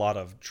has a lot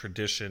of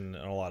tradition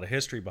and a lot of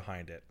history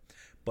behind it.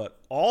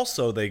 But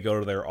also they go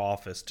to their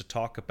office to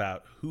talk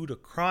about who to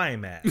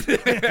crime at.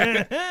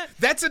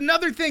 That's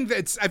another thing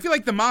I feel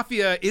like the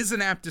Mafia is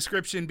an apt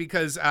description,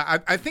 because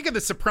I think of The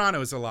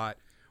Sopranos a lot,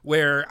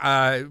 where,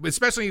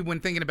 especially when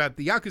thinking about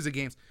the Yakuza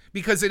games,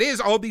 because it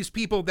is all these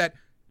people that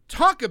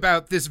talk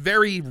about this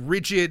very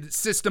rigid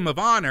system of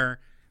honor,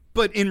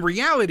 but in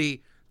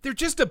reality, they're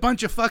just a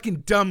bunch of fucking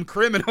dumb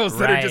criminals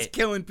that are just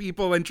killing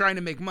people and trying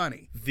to make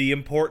money. The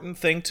important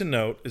thing to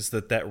note is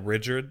that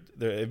rigid.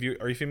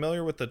 Are you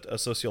familiar with a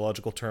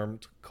sociological term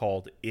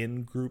called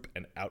in-group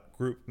and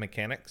out-group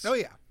mechanics? Oh,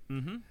 yeah.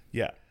 Mm-hmm.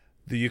 Yeah.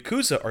 The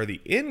Yakuza are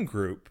the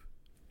in-group,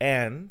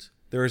 and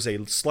there is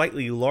a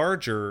slightly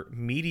larger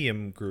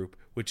medium group,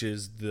 which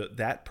is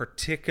that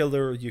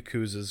particular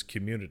Yakuza's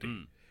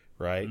community,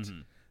 right?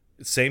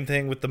 Mm-hmm. Same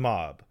thing with the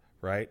mob,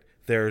 right?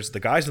 There's the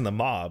guys in the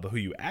mob who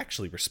you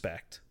actually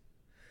respect.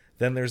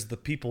 Then there's the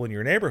people in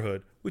your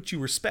neighborhood, which you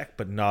respect,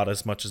 but not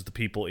as much as the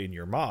people in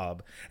your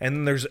mob. And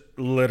then there's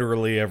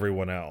literally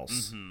everyone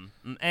else.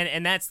 Mm-hmm.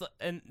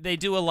 And they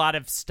do a lot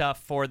of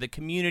stuff for the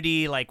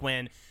community, like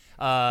when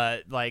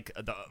like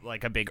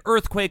a big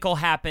earthquake will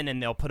happen,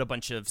 and they'll put a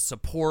bunch of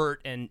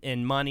support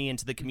and money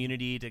into the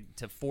community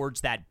to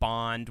forge that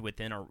bond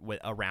within or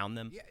around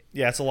them.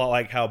 Yeah, it's a lot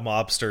like how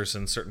mobsters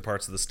in certain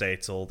parts of the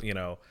States will,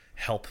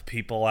 help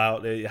people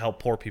out,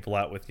 help poor people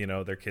out with,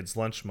 their kids'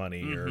 lunch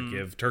money, or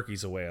give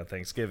turkeys away on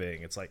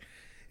Thanksgiving. It's like,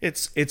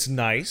 it's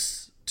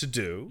nice to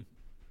do,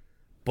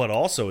 but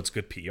also it's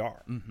good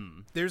PR.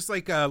 Mm-hmm. There's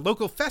like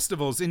local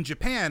festivals in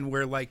Japan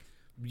where like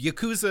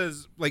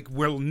Yakuza's like,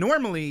 where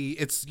normally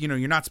it's,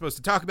 you're not supposed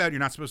to talk about it, you're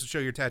not supposed to show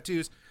your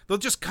tattoos. They'll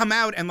just come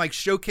out and like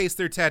showcase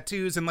their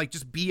tattoos and like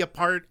just be a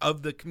part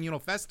of the communal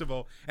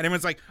festival. And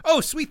everyone's like,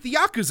 oh, sweet, the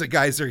Yakuza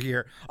guys are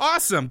here.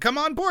 Awesome. Come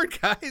on board,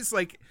 guys.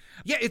 Like,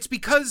 yeah, it's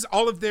because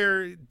all of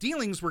their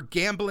dealings were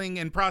gambling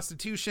and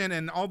prostitution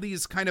and all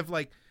these kind of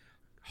like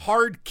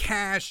hard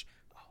cash,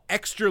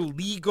 extra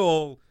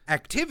legal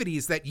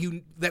activities that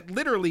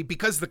literally,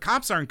 because the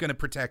cops aren't going to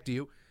protect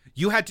you,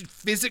 you had to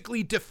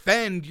physically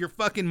defend your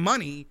fucking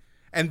money,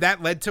 and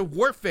that led to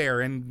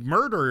warfare and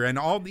murder and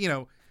all,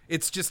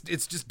 it's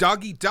just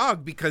dog eat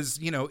dog, because,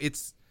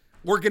 it's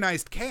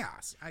organized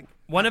chaos.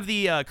 One of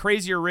the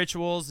crazier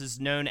rituals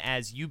is known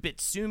as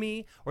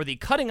yubitsumi, or the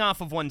cutting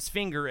off of one's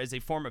finger as a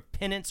form of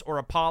penance or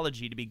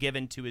apology to be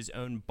given to his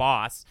own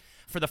boss.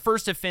 For the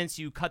first offense,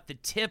 you cut the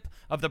tip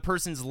of the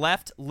person's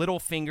left little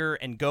finger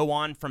and go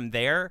on from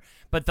there.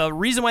 But the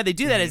reason why they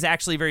do that is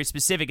actually very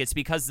specific. It's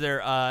because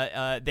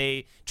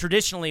they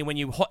traditionally, when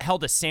you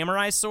held a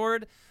samurai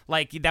sword,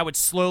 like that would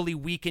slowly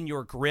weaken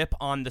your grip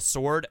on the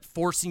sword,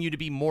 forcing you to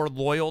be more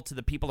loyal to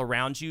the people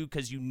around you,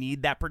 because you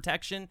need that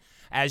protection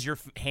as your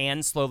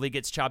hand slowly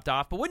gets chopped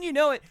off. But wouldn't you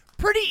know it,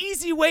 pretty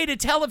easy way to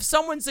tell if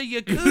someone's a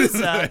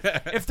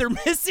Yakuza if they're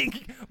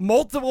missing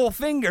multiple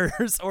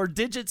fingers or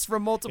digits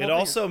from multiple fingers. It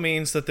also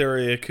means that they're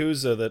a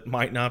Yakuza that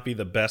might not be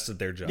the best at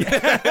their job.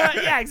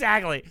 Yeah,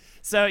 exactly.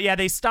 So yeah,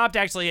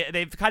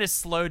 they've kind of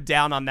slowed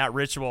down on that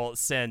ritual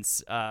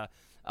since.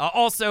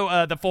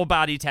 Also, the full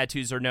body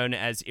tattoos are known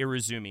as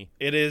iruzumi.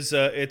 It is.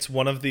 It's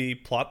one of the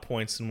plot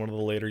points in one of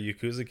the later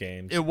Yakuza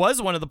games. It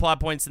was one of the plot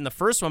points in the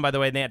first one, by the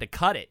way, and they had to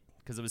cut it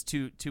because it was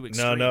too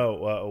extreme.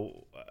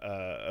 No.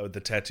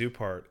 The tattoo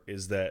part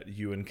is that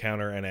you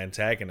encounter an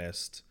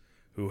antagonist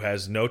who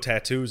has no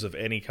tattoos of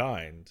any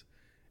kind,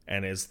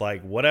 and is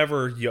like,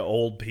 whatever, you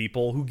old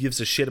people, who gives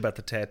a shit about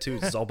the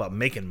tattoos? It's all about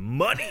making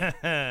money.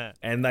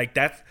 And like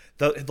that's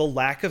the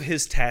lack of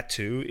his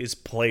tattoo is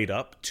played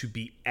up to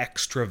be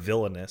extra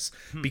villainous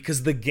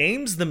because the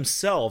games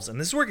themselves, and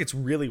this is where it gets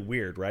really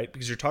weird, right?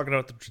 Because you're talking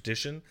about the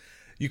tradition.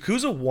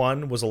 Yakuza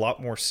 1 was a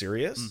lot more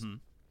serious.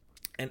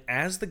 And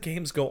as the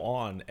games go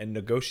on and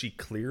Nagoshi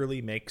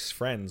clearly makes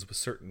friends with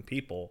certain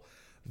people,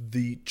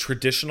 the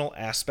traditional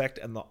aspect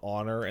and the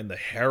honor and the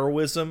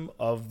heroism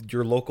of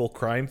your local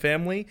crime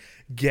family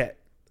get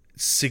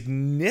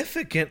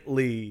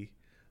significantly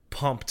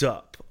pumped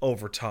up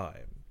over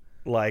time.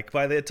 Like,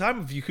 by the time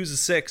of Yakuza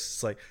 6,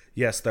 it's like,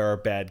 yes, there are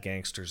bad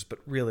gangsters, but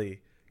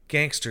really,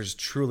 gangsters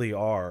truly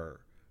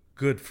are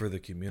good for the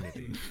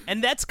community.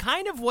 And that's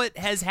kind of what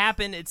has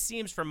happened, it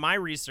seems, from my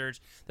research.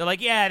 They're like,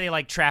 yeah, they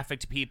like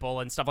trafficked people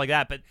and stuff like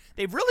that, but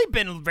they've really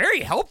been very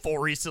helpful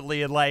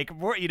recently, and like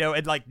more,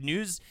 and like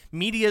news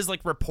media's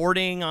like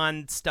reporting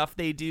on stuff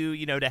they do,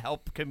 to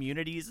help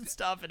communities and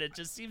stuff, and it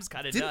just seems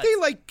kind of Didn't they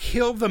like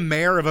kill the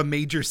mayor of a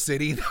major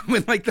city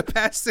in like the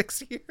past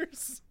 6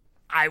 years?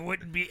 I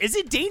wouldn't be. Is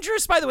it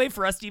dangerous, by the way,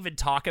 for us to even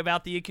talk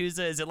about the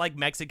Yakuza? Is it like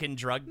Mexican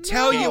drug?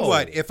 Tell you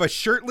what, if a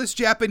shirtless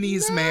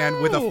Japanese man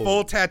with a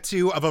full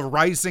tattoo of a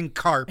rising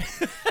carp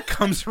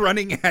comes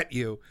running at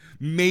you,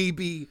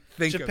 maybe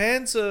think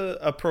Japan's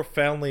a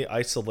profoundly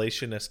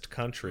isolationist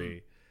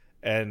country,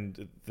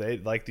 and they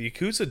like the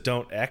Yakuza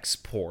don't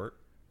export,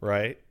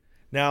 right?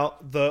 Now,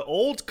 the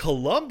old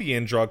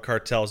Colombian drug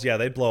cartels, yeah,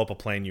 they'd blow up a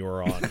plane you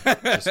were on,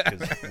 just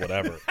 'cause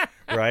whatever,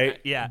 right?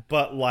 Yeah.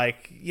 But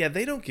like, yeah,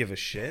 they don't give a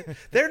shit.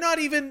 They're not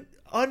even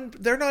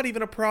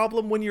a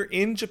problem when you're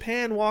in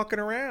Japan walking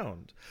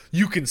around.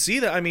 You can see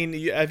that. I mean,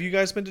 have you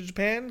guys been to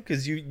Japan?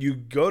 Because you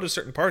go to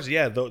certain parts.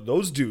 Yeah,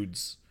 those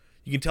dudes,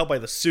 you can tell by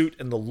the suit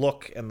and the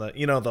look and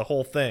the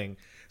whole thing.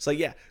 It's like,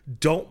 yeah,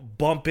 don't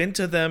bump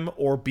into them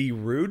or be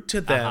rude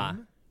to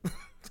them,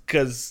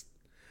 because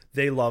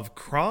they love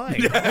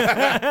crime.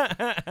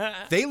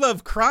 they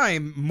love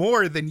crime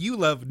more than you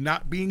love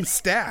not being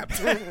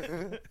stabbed.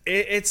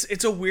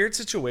 It's a weird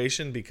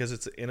situation because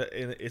it's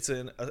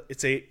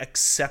a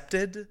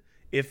accepted,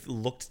 if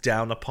looked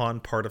down upon,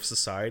 part of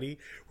society.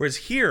 Whereas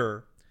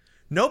here,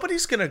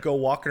 nobody's gonna go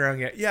walking around.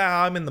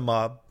 Yeah, I'm in the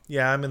mob.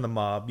 Yeah, I'm in the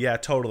mob. Yeah,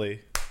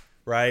 totally.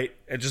 Right?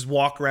 And just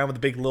walk around with a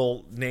big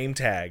little name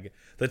tag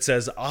that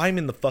says I'm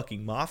in the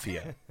fucking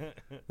mafia.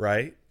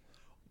 Right?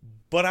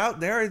 But out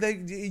there,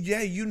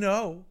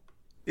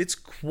 it's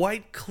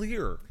quite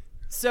clear.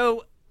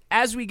 So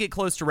as we get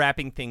close to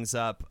wrapping things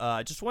up,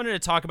 just wanted to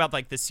talk about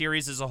like the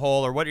series as a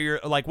whole, or what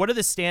are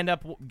the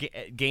stand-up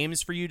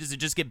games for you? Does it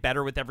just get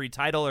better with every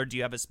title, or do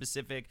you have a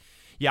specific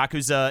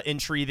Yakuza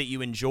entry that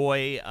you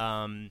enjoy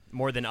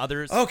more than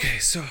others? Okay,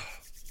 so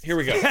here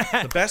we go.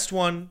 The best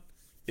one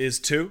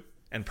is 2,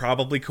 and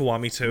probably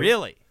Kiwami 2.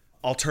 Really?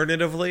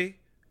 Alternatively,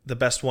 the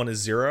best one is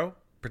 0,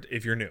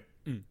 if you're new.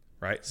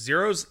 Right,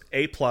 0's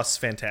A+,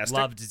 fantastic.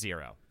 Loved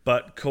 0,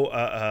 but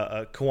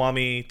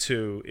Kiwami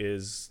 2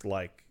 is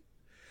like,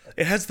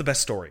 it has the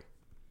best story.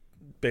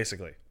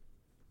 Basically,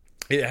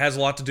 it has a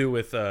lot to do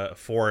with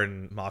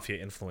foreign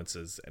mafia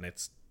influences, and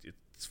it's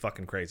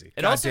fucking crazy.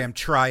 Goddamn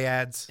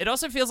triads. It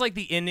also feels like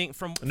the ending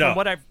from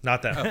what I've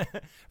not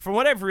that from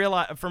what I've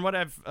realized, from what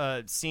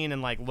I've seen,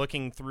 and like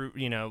looking through,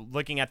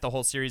 looking at the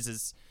whole series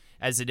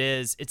as it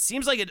is, it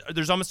seems like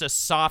there's almost a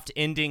soft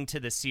ending to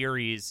the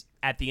series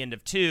at the end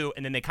of 2,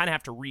 and then they kind of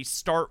have to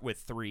restart with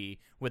 3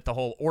 with the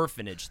whole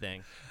orphanage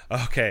thing.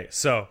 Okay,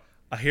 so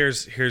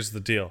here's the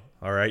deal.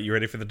 All right, you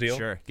ready for the deal?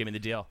 Sure, give me the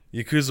deal.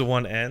 Yakuza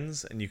 1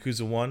 ends, and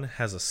Yakuza 1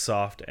 has a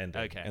soft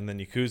ending. Okay. And then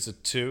Yakuza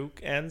 2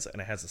 ends,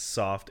 and it has a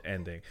soft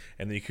ending.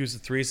 And the Yakuza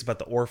 3 is about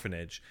the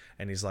orphanage,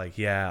 and he's like,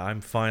 yeah, I'm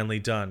finally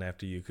done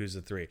after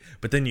Yakuza 3.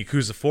 But then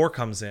Yakuza 4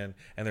 comes in,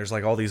 and there's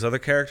like all these other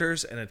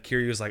characters, and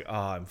Kiryu's like,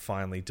 I'm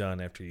finally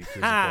done after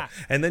Yakuza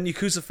 4. And then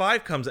Yakuza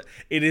 5 comes in.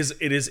 It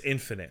is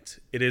infinite.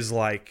 It is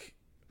like...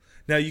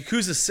 Now,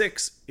 Yakuza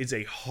 6 is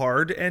a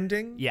hard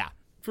ending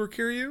for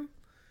Kiryu.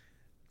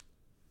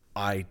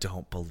 I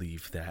don't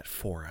believe that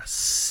for a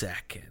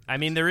second. I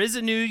mean, there is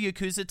a new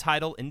Yakuza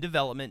title in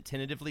development,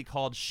 tentatively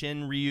called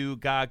Shinryu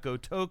ga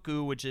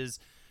Gotoku, which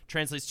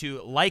translates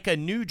to like a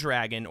new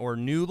dragon, or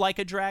new like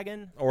a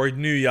dragon. Or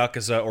new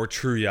Yakuza, or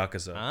true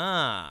Yakuza.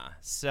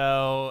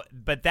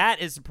 But that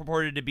is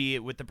purported to be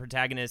with the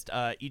protagonist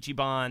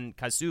Ichiban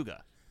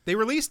Kasuga. They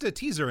released a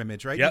teaser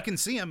image, right? Yep. You can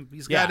see him.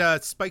 He's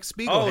got Spike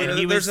Spiegel. Oh,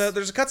 and there's a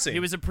cutscene.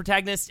 He was a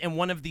protagonist in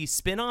one of the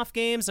spin-off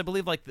games, I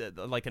believe, like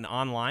an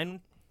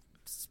online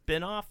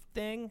spin-off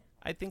thing.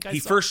 I think he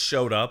first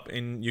showed up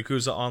in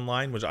Yakuza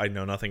Online, which I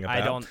know nothing about.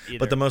 I don't either.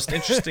 But the most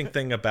interesting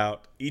thing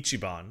about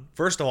Ichiban,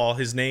 first of all,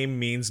 his name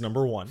means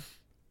number 1.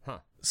 Huh.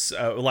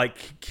 So,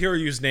 like,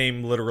 Kiryu's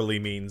name literally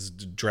means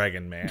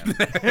Dragon Man,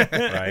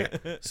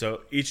 right?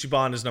 So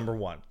Ichiban is number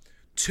 1.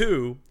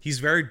 2, he's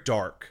very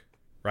dark,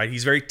 right?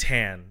 He's very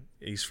tan.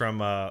 He's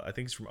from, I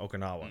think he's from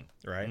Okinawa,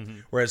 right? Mm-hmm.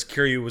 Whereas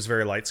Kiryu was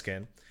very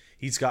light-skinned.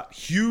 He's got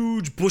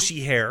huge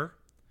bushy hair,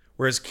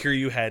 whereas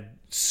Kiryu had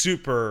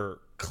super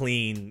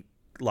clean,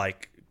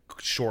 like,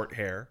 short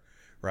hair,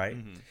 right?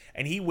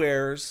 And he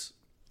wears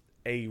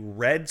a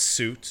red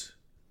suit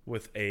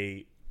with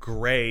a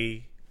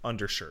gray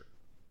undershirt,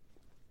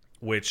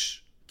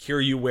 which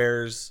Kiryu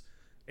wears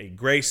a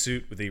gray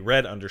suit with a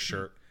red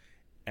undershirt,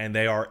 and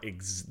they are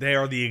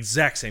the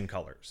exact same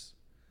colors.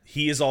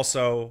 He is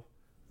also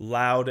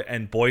loud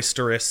and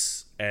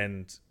boisterous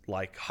and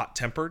like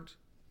hot-tempered,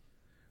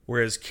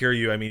 whereas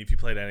Kiryu, I mean, if you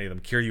played any of them,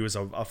 Kiryu is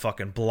a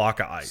fucking block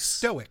of ice.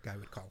 Stoic, I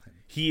would call him.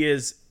 He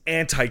is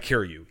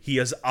anti-Kiryu. He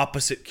is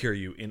opposite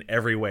Kiryu in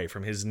every way,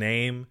 from his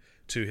name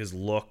to his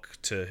look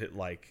to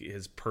like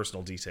his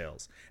personal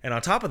details. And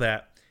on top of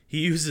that, he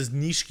uses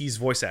Nishiki's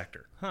voice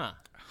actor. Huh.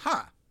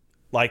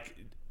 Like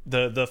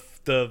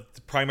the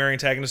primary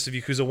antagonist of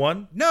Yakuza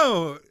 1?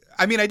 No,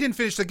 I mean, I didn't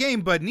finish the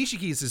game, but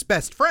Nishiki is his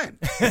best friend.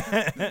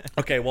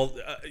 Okay, well,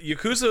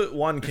 Yakuza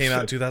 1 came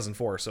out in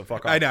 2004, so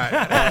fuck off. I know.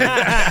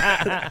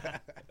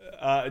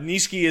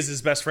 Nishiki is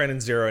his best friend in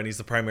 0, and he's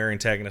the primary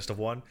antagonist of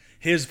 1.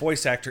 His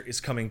voice actor is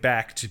coming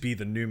back to be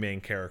the new main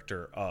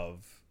character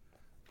of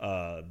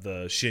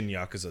the Shin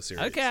Yakuza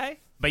series. Okay.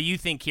 But you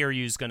think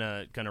Kiryu's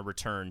gonna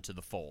return to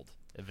the fold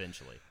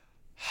eventually?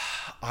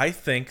 I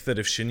think that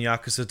if Shin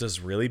Yakuza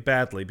does really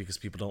badly because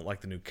people don't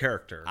like the new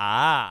character,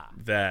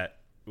 that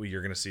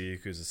you're going to see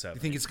Yakuza 7.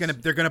 You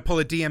think they're gonna pull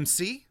a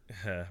DMC?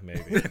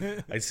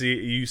 Maybe.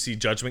 You see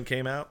Judgment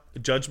came out.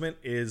 Judgment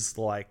is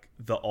like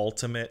the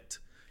ultimate,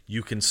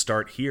 you can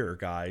start here,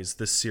 guys.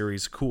 This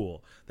series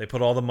cool. They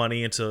put all the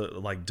money into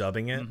like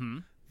dubbing it.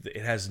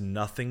 It has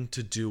nothing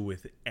to do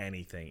with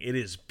anything. It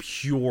is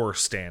pure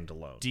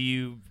standalone. Do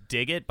you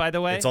dig it, by the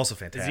way? It's also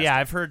fantastic. Yeah,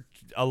 I've heard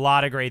a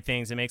lot of great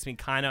things. It makes me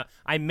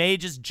I may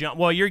just jump.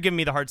 Well, you're giving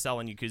me the hard sell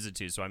on Yakuza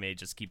 2, so I may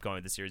just keep going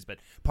with the series. But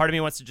part of me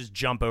wants to just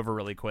jump over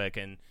really quick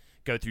and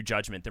go through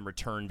Judgment, then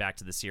return back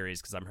to the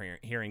series because I'm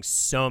hearing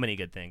so many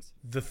good things.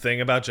 The thing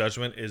about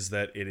Judgment is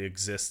that it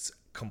exists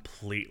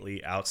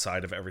completely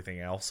outside of everything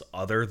else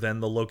other than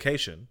the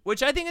location.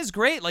 Which I think is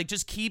great. Like,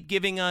 just keep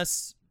giving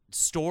us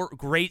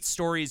great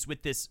stories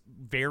with this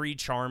very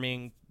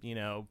charming,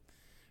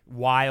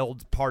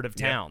 wild part of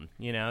town,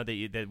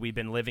 that we've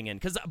been living in.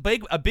 Because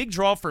a big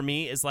draw for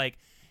me is like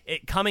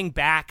it coming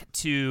back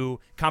to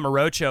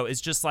Kamurocho is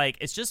just like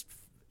it's just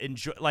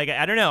enjoy. Like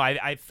I don't know,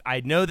 I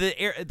know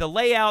the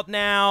layout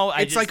now.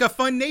 It's like a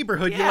fun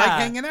neighborhood you like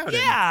hanging out in.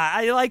 Yeah,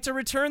 I like to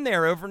return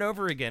there over and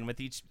over again with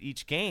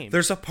each game.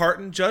 There's a part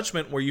in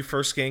Judgment where you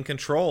first gain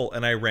control,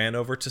 and I ran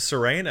over to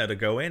Serena to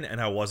go in,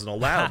 and I wasn't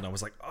allowed, and I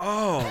was like,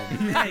 oh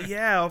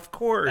yeah, of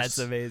course. That's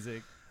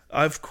amazing.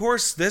 Of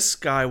course, this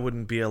guy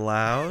wouldn't be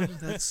allowed.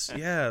 That's all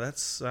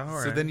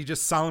right. So then you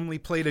just solemnly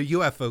played a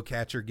UFO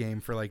catcher game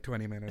for like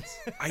 20 minutes.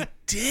 I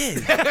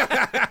did.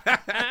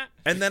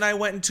 And then I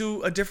went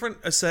into a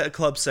different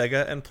Club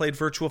Sega and played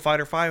Virtua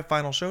Fighter 5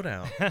 Final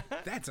Showdown.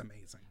 That's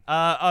amazing.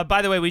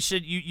 By the way,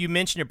 you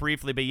mentioned it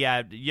briefly, but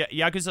yeah,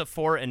 Yakuza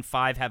 4 and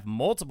 5 have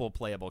multiple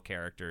playable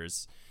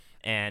characters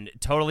and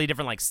totally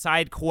different like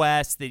side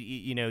quests that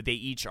they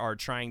each are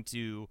trying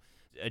to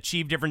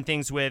achieve different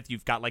things with.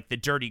 You've got like the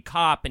dirty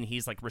cop, and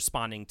he's like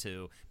responding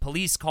to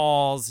police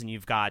calls, and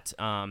you've got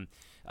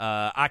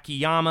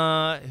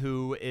Akiyama,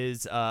 who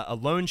is a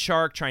loan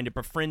shark trying to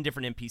befriend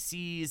different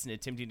NPCs and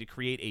attempting to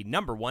create a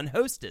 #1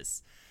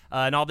 hostess,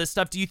 and all this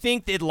stuff. Do you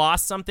think it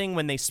lost something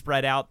when they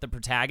spread out the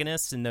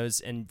protagonists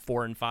in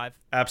 4 and 5?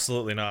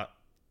 Absolutely not.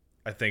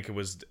 I think it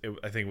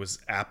was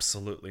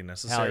absolutely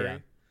necessary. Hell yeah.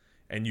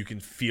 And you can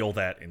feel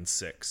that in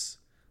 6.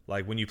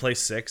 Like when you play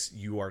 6,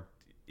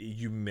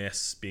 you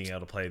miss being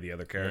able to play the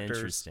other characters.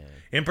 Interesting.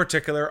 In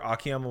particular,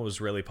 Akiyama was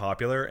really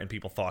popular, and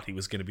people thought he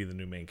was going to be the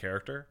new main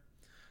character.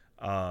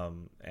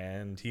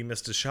 And he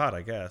missed his shot,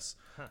 I guess.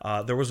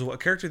 There was a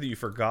character that you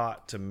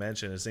forgot to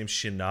mention. His name's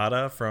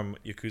Shinada from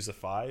Yakuza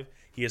 5.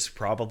 He is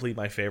probably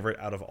my favorite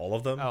out of all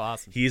of them. Oh,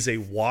 awesome. He is a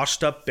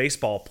washed-up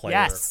baseball player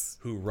Yes.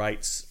 who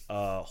writes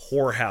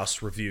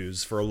whorehouse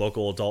reviews for a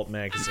local adult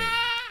magazine.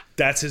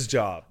 That's his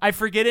job. I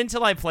forget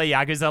until I play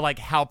Yakuza, like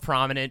how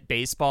prominent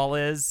baseball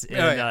is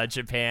in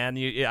Japan.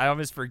 I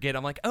almost forget.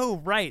 I'm like, oh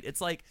right,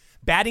 it's like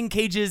batting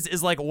cages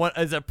is like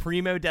is a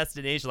primo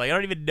destination. Like I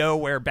don't even know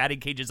where batting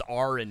cages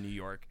are in New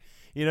York.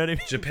 You know what I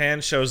mean? Japan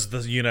shows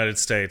the United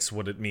States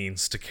what it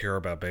means to care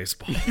about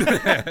baseball.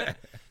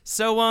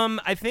 So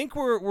I think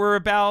we're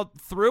about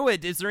through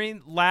it. Is there any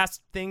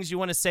last things you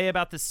want to say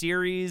about the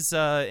series?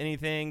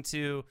 Anything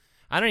to?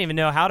 I don't even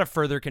know how to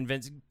further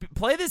convince.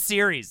 Play the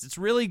series. It's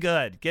really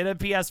good. Get a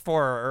PS4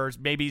 or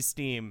maybe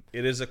Steam.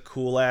 It is a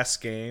cool-ass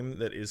game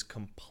that is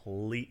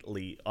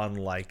completely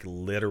unlike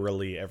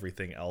literally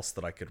everything else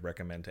that I could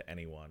recommend to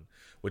anyone,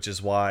 which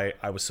is why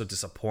I was so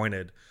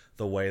disappointed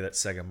the way that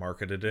Sega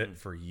marketed it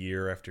for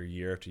year after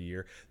year after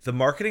year. The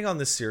marketing on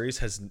this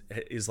series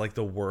is like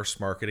the worst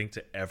marketing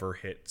to ever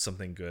hit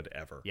something good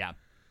ever. Yeah.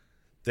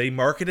 They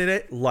marketed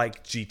it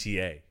like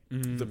GTA.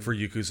 For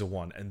Yakuza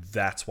 1, and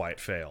that's why it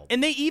failed.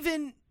 And they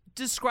even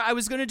describe. I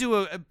was going to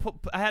do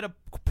I had a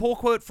pull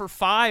quote for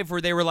 5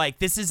 where they were like,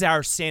 "This is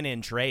our San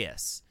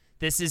Andreas.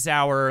 This is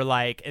our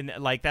and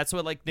that's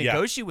what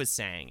Nagoshi was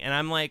saying." And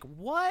I'm like,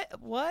 "What?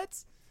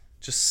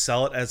 Just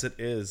sell it as it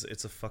is.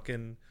 It's a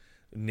fucking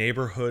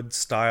neighborhood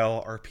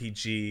style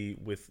RPG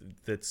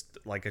that's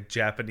like a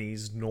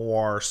Japanese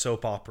noir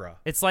soap opera.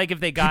 It's like if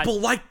they got people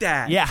like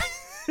that. Yeah.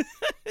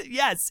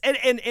 Yes.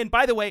 And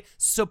by the way,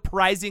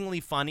 surprisingly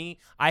funny.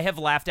 I have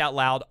laughed out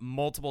loud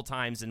multiple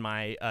times in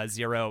my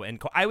Zero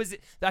and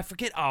I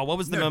forget what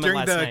was the moment during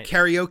last the night?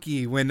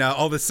 karaoke when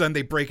all of a sudden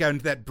they break out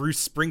into that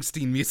Bruce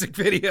Springsteen music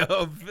video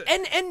of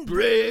and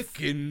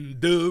breaking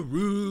the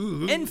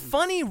rules. And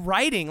funny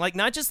writing, like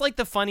not just like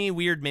the funny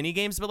weird mini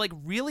games, but like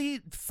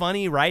really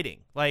funny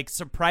writing, like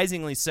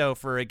surprisingly so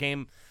for a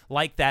game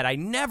like that. I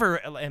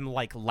never am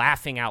like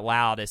laughing out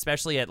loud,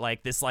 especially at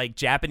like this like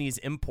Japanese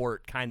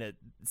import kind of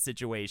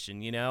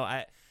situation. You know,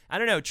 I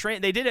don't know.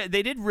 They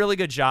did really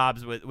good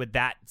jobs with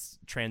that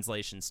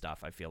translation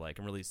stuff. I feel like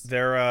I'm really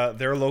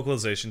their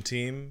localization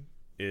team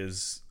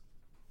is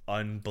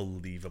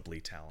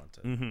unbelievably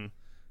talented. Mm-hmm.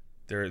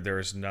 There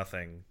is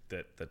nothing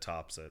that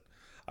tops it.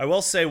 I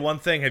will say one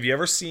thing. Have you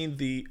ever seen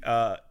the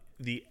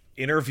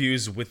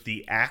interviews with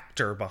the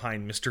actor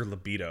behind Mr.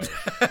 Libido?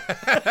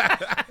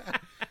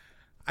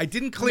 I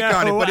didn't click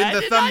on it, but in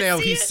the thumbnail,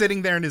 he's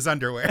sitting there in his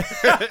underwear.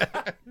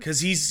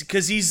 Because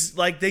he's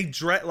like they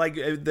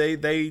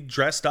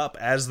dressed up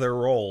as their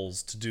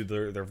roles to do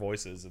their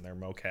voices and their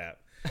mocap,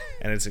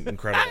 and it's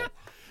incredible.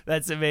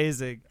 That's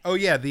amazing. Oh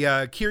yeah, the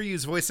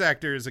Kiryu's voice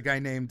actor is a guy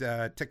named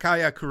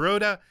Takaya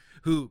Kuroda,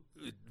 who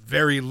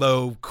very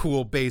low,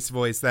 cool bass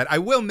voice that I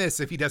will miss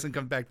if he doesn't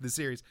come back to the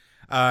series.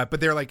 But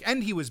they're like,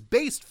 and he was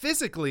based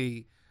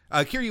physically.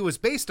 Kiryu was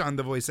based on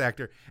the voice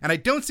actor, and I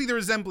don't see the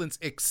resemblance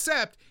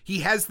except he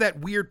has that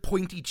weird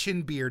pointy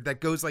chin beard that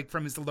goes like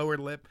from his lower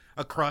lip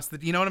across the.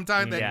 You know what I'm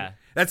talking about? Yeah.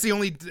 That's the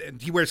only.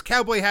 He wears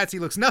cowboy hats. He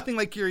looks nothing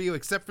like Kiryu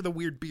except for the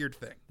weird beard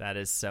thing. That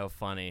is so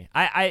funny.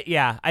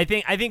 I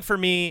think for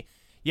me,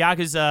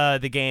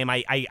 Yakuza the game,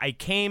 I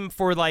came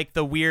for like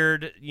the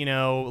weird, you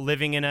know,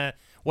 living in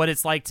what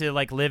it's like to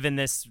like live in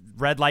this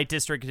red light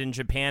district in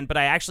Japan, but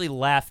I actually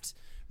left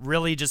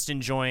really just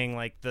enjoying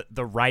like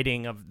the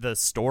writing of the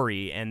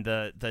story and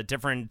the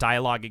different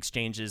dialogue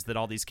exchanges that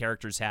all these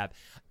characters have,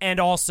 and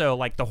also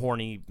like the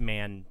horny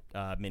man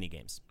mini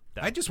games.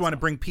 I just want to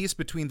bring peace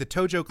between the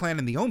Tojo clan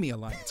and the Omi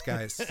alliance,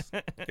 guys.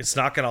 It's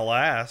not gonna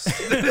last.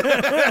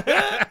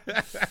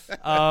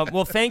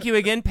 Well, thank you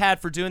again,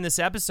 Pat, for doing this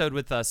episode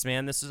with us,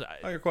 man.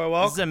 You're quite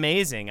welcome. This is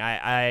amazing.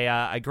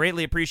 I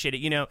greatly appreciate it.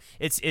 You know,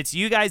 it's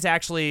you guys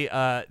actually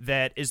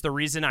that is the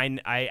reason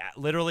I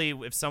literally,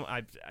 if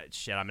I'm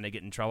gonna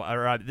get in trouble,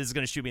 or this is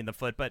gonna shoot me in the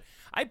foot. But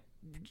I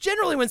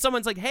generally, when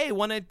someone's like, "Hey,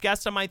 want to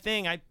guest on my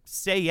thing," I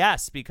say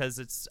yes because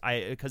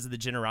because of the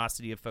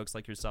generosity of folks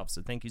like yourself.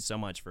 So thank you so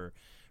much for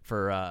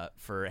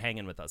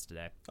hanging with us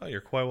today. Oh,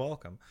 you're quite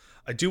welcome.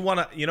 I do want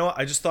to, you know,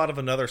 I just thought of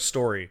another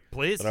story,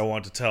 please, that I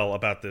want to tell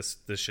about this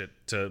shit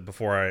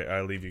before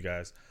I leave you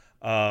guys.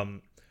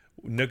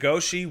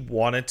 Nagoshi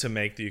wanted to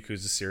make the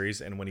Yakuza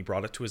series, and when he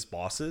brought it to his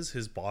bosses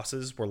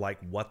were like,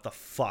 "What the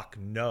fuck?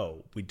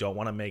 No, we don't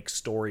want to make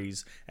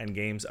stories and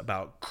games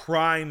about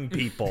crime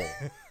people.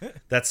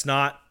 That's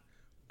not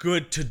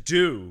good to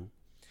do."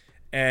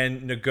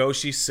 And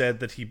Nagoshi said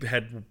that he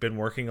had been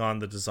working on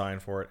the design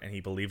for it, and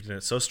he believed in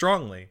it so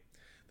strongly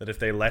that if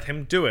they let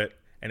him do it,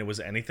 and it was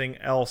anything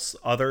else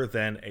other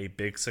than a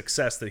big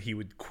success, that he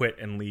would quit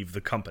and leave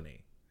the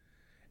company.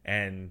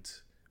 And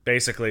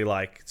basically,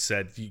 like,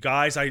 said, "You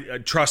guys, I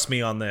trust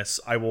me on this.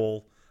 I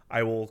will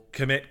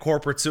commit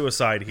corporate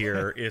suicide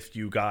here if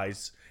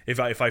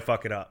I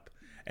fuck it up."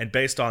 And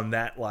based on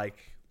that,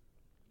 like,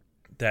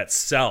 that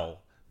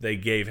sell, they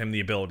gave him the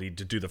ability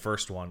to do the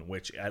first one,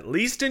 which, at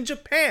least in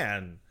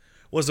Japan,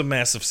 was a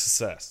massive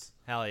success.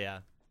 Hell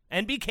yeah.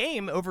 And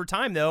became, over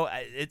time, though,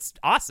 it's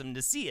awesome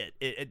to see it.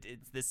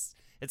 It's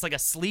like a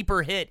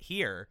sleeper hit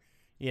here,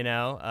 you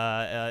know,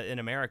 in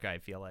America, I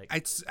feel like.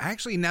 It's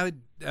actually, now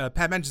that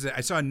Pat mentions it,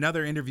 I saw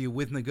another interview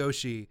with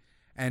Nagoshi,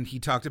 and he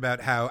talked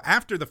about how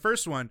after the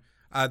first one,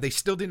 they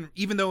still didn't,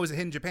 even though it was a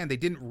hit in Japan, they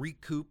didn't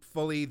recoup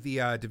fully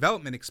the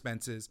development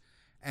expenses.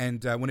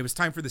 And when it was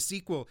time for the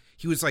sequel,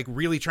 he was like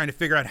really trying to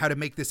figure out how to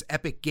make this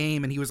epic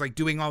game. And he was like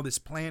doing all this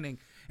planning,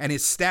 and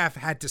his staff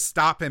had to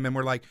stop him and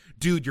were like,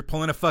 "Dude, you're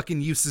pulling a fucking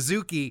Yu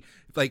Suzuki.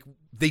 Like,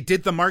 they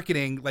did the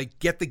marketing, like,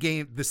 get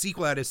the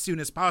sequel out as soon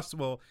as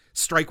possible.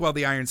 Strike while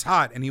the iron's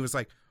hot." And he was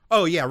like,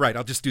 "Oh yeah, right.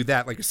 I'll just do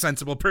that like a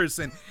sensible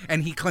person."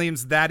 And he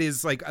claims that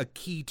is like a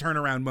key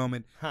turnaround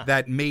moment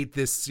that made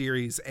this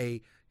series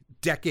a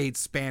decade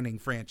spanning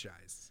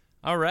franchise.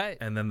 All right.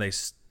 And then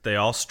they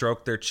all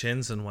stroked their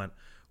chins and went,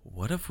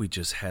 "What if we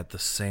just had the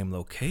same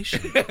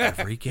location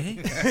every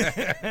game?"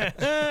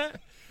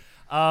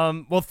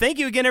 Well, thank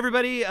you again,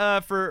 everybody,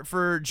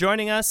 for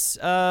joining us.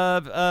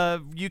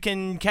 You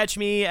can catch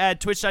me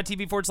at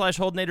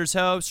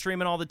twitch.tv/HoldenatorsHo,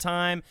 streaming all the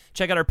time.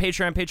 Check out our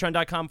Patreon,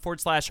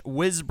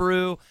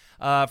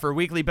 patreon.com/WizBrew, for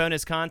weekly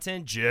bonus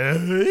content.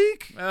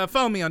 Jake?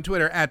 Follow me on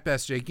Twitter at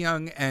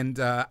BestJakeYoung. And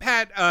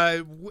Pat,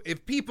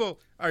 if people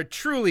are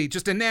truly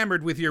just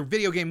enamored with your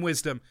video game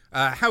wisdom,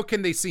 how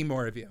can they see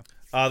more of you?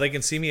 They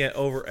can see me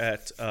over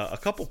at a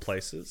couple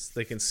places.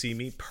 They can see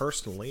me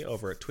personally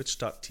over at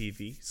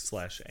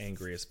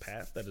twitch.tv/Angriest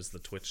Pat. That is the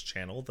Twitch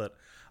channel that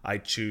I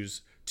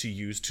choose to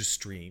use to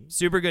stream.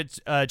 Super good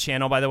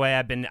channel, by the way.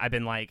 I've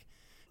been like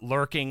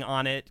lurking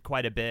on it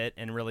quite a bit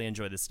and really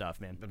enjoy this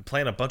stuff, man. Been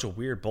playing a bunch of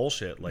weird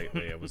bullshit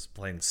lately. I was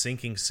playing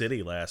Sinking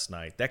City last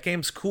night. That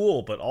game's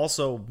cool, but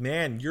also,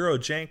 man,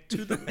 Eurojank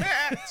to the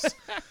max.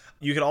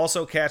 You can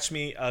also catch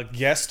me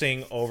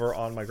guesting over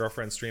on my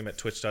girlfriend's stream at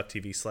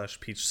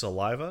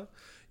twitch.tv/peachsaliva.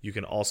 You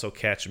can also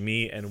catch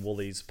me and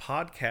Woolie's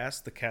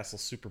podcast, the Castle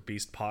Super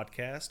Beast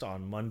podcast,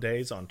 on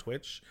Mondays on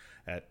Twitch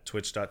at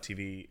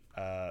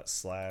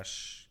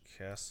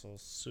twitch.tv/Castle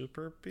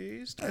Super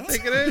Beast, I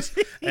think it is.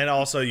 And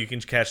also you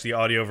can catch the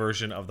audio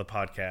version of the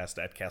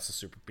podcast at Castle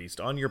Super Beast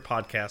on your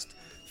podcast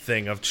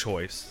thing of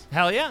choice.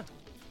 Hell yeah.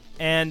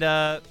 And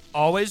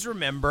always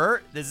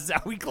remember, this is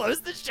how we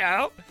close the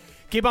show.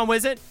 Keep on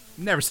whizzing.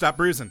 Never stop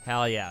bruising.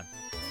 Hell yeah.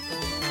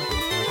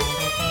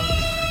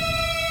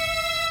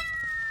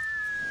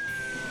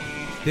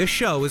 This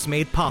show is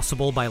made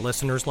possible by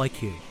listeners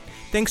like you.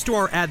 Thanks to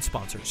our ad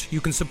sponsors,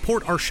 you can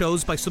support our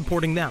shows by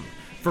supporting them.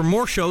 For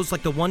more shows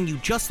like the one you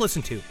just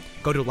listened to,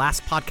 go to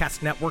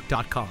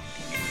lastpodcastnetwork.com.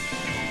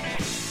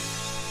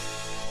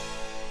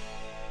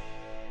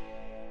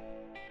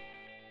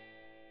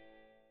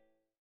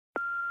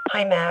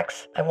 Hi,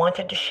 Max. I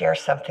wanted to share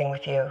something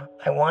with you.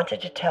 I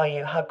wanted to tell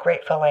you how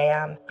grateful I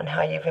am and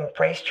how you've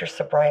embraced your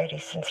sobriety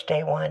since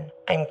day one.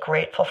 I'm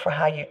grateful for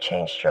how you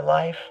changed your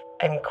life.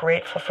 I'm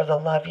grateful for the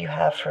love you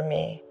have for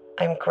me.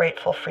 I'm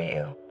grateful for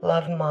you.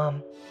 Love,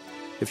 Mom.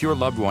 If your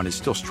loved one is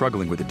still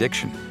struggling with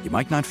addiction, you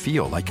might not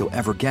feel like you'll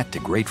ever get to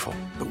grateful,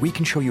 but we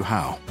can show you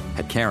how.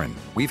 At Caron,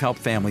 we've helped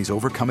families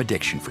overcome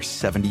addiction for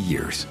 70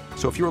 years.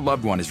 So if your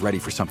loved one is ready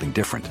for something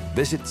different,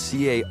 visit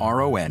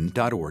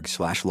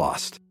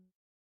caron.org/lost.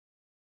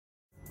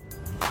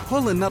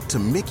 Pulling up to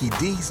Mickey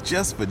D's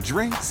just for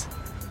drinks?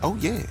 Oh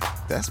yeah,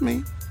 that's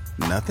me.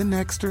 Nothing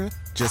extra,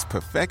 just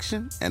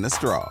perfection and a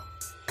straw.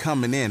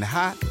 Coming in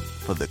hot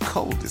for the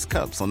coldest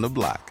cups on the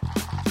block.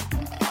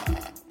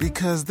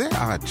 Because there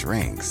are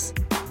drinks.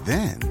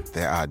 Then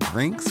there are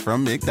drinks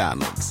from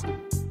McDonald's.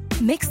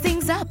 Mix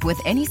things up with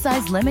any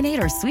size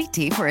lemonade or sweet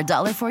tea for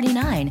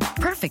 $1.49.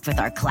 Perfect with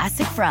our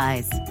classic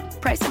fries.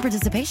 Price and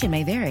participation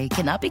may vary.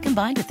 Cannot be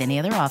combined with any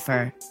other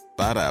offer.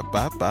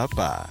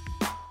 Ba-da-ba-ba-ba.